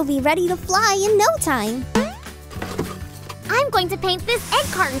this, it'll be ready to fly in no time. I'm going to paint this egg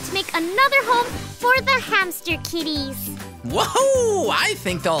carton to make another home for the hamster kitties. Whoa! I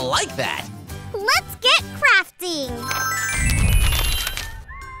think they'll like that. Let's get crafting.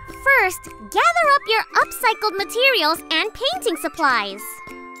 First, gather up your upcycled materials and painting supplies.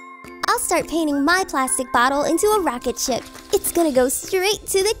 I'll start painting my plastic bottle into a rocket ship. It's gonna go straight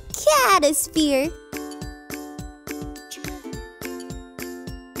to the Cat-Tastic.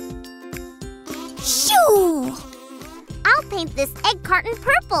 Shoo! I'll paint this egg carton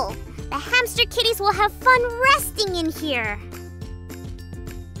purple. The hamster kitties will have fun resting in here.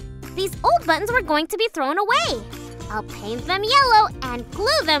 These old buttons were going to be thrown away. I'll paint them yellow and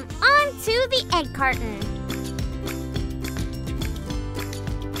glue them onto the egg carton.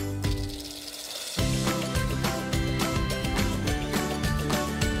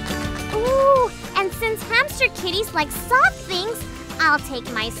 Ooh, and since hamster kitties like soft things, I'll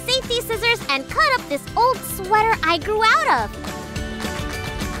take my safety scissors and cut up this old sweater I grew out of.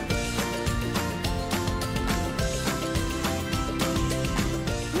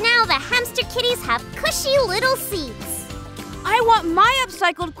 Now the hamster kitties have cushy little seats. I want my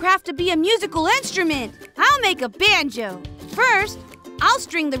upcycled craft to be a musical instrument. I'll make a banjo. First, I'll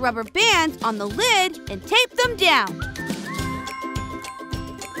string the rubber bands on the lid and tape them down.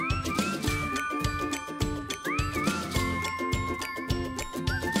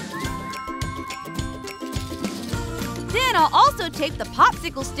 Then I'll also tape the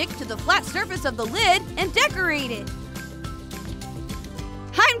popsicle stick to the flat surface of the lid and decorate it.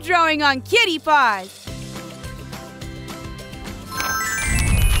 I'm drawing on kitty paws.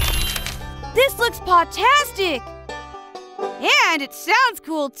 This looks Cat-Tastic. And it sounds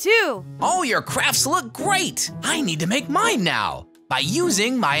cool too. All your crafts look great. I need to make mine now by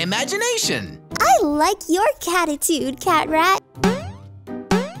using my imagination. I like your catitude, Cat Rat.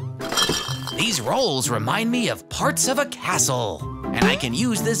 These rolls remind me of parts of a castle. And I can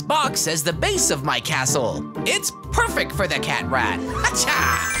use this box as the base of my castle. It's perfect for the cat rat.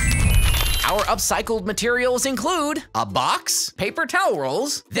 Achha! Our upcycled materials include a box, paper towel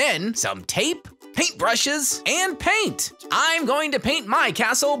rolls, then some tape, paintbrushes, and paint. I'm going to paint my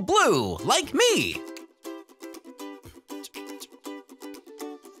castle blue, like me.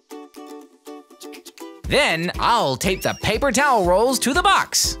 Then I'll tape the paper towel rolls to the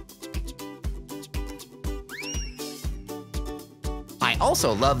box. I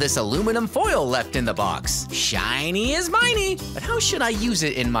also love this aluminum foil left in the box. Shiny as miney, but how should I use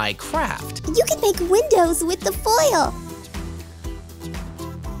it in my craft? You can make windows with the foil.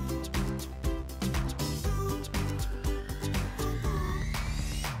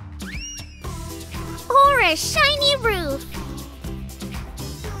 Or a shiny roof.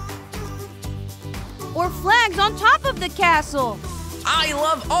 Or flags on top of the castle. I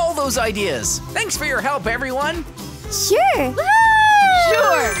love all those ideas. Thanks for your help, everyone. Sure.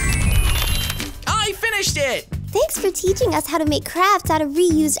 Sure. I finished it. Thanks for teaching us how to make crafts out of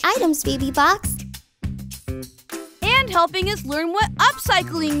reused items, Baby Box. And helping us learn what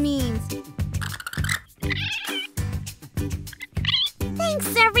upcycling means.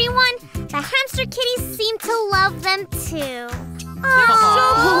 Thanks, everyone. The hamster kitties seem to love them too. They're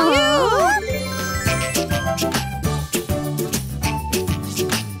so cute.